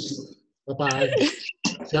 Bye-bye.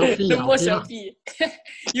 Selfie. No more Okay. selfie.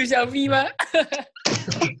 You selfie, ma?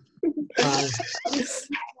 Bye.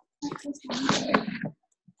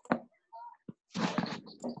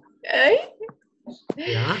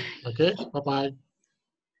 Yeah. Okay. Bye-bye.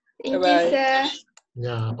 Thank you, Bye-bye. sir.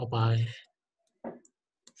 Yeah. Bye-bye.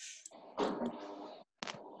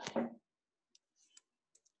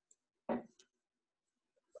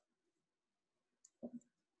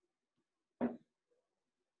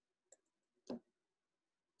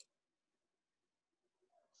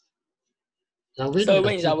 So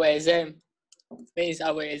when is our exam? When is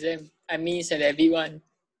our exam? I mean, and everyone.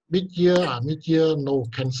 Mid-year, no,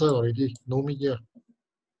 cancel already. No mid-year.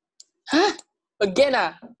 Huh?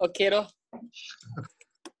 Again? Okay, though.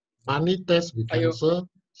 Money test we cancel,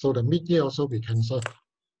 so the mid-year also we cancel.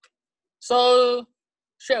 So,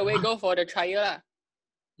 straight away go for the trial.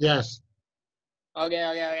 Yes.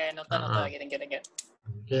 Okay. Noted. Okay, thank you.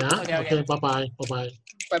 Okay, bye-bye. Bye-bye.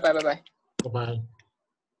 Bye-bye. Bye-bye.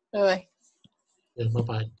 Bye-bye. Yeah,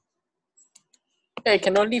 bye-bye. Hey,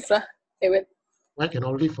 cannot leave, lah. Hey, wait. Why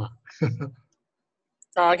cannot leave? Okay.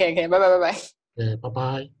 Bye-bye. Okay,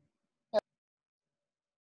 bye-bye.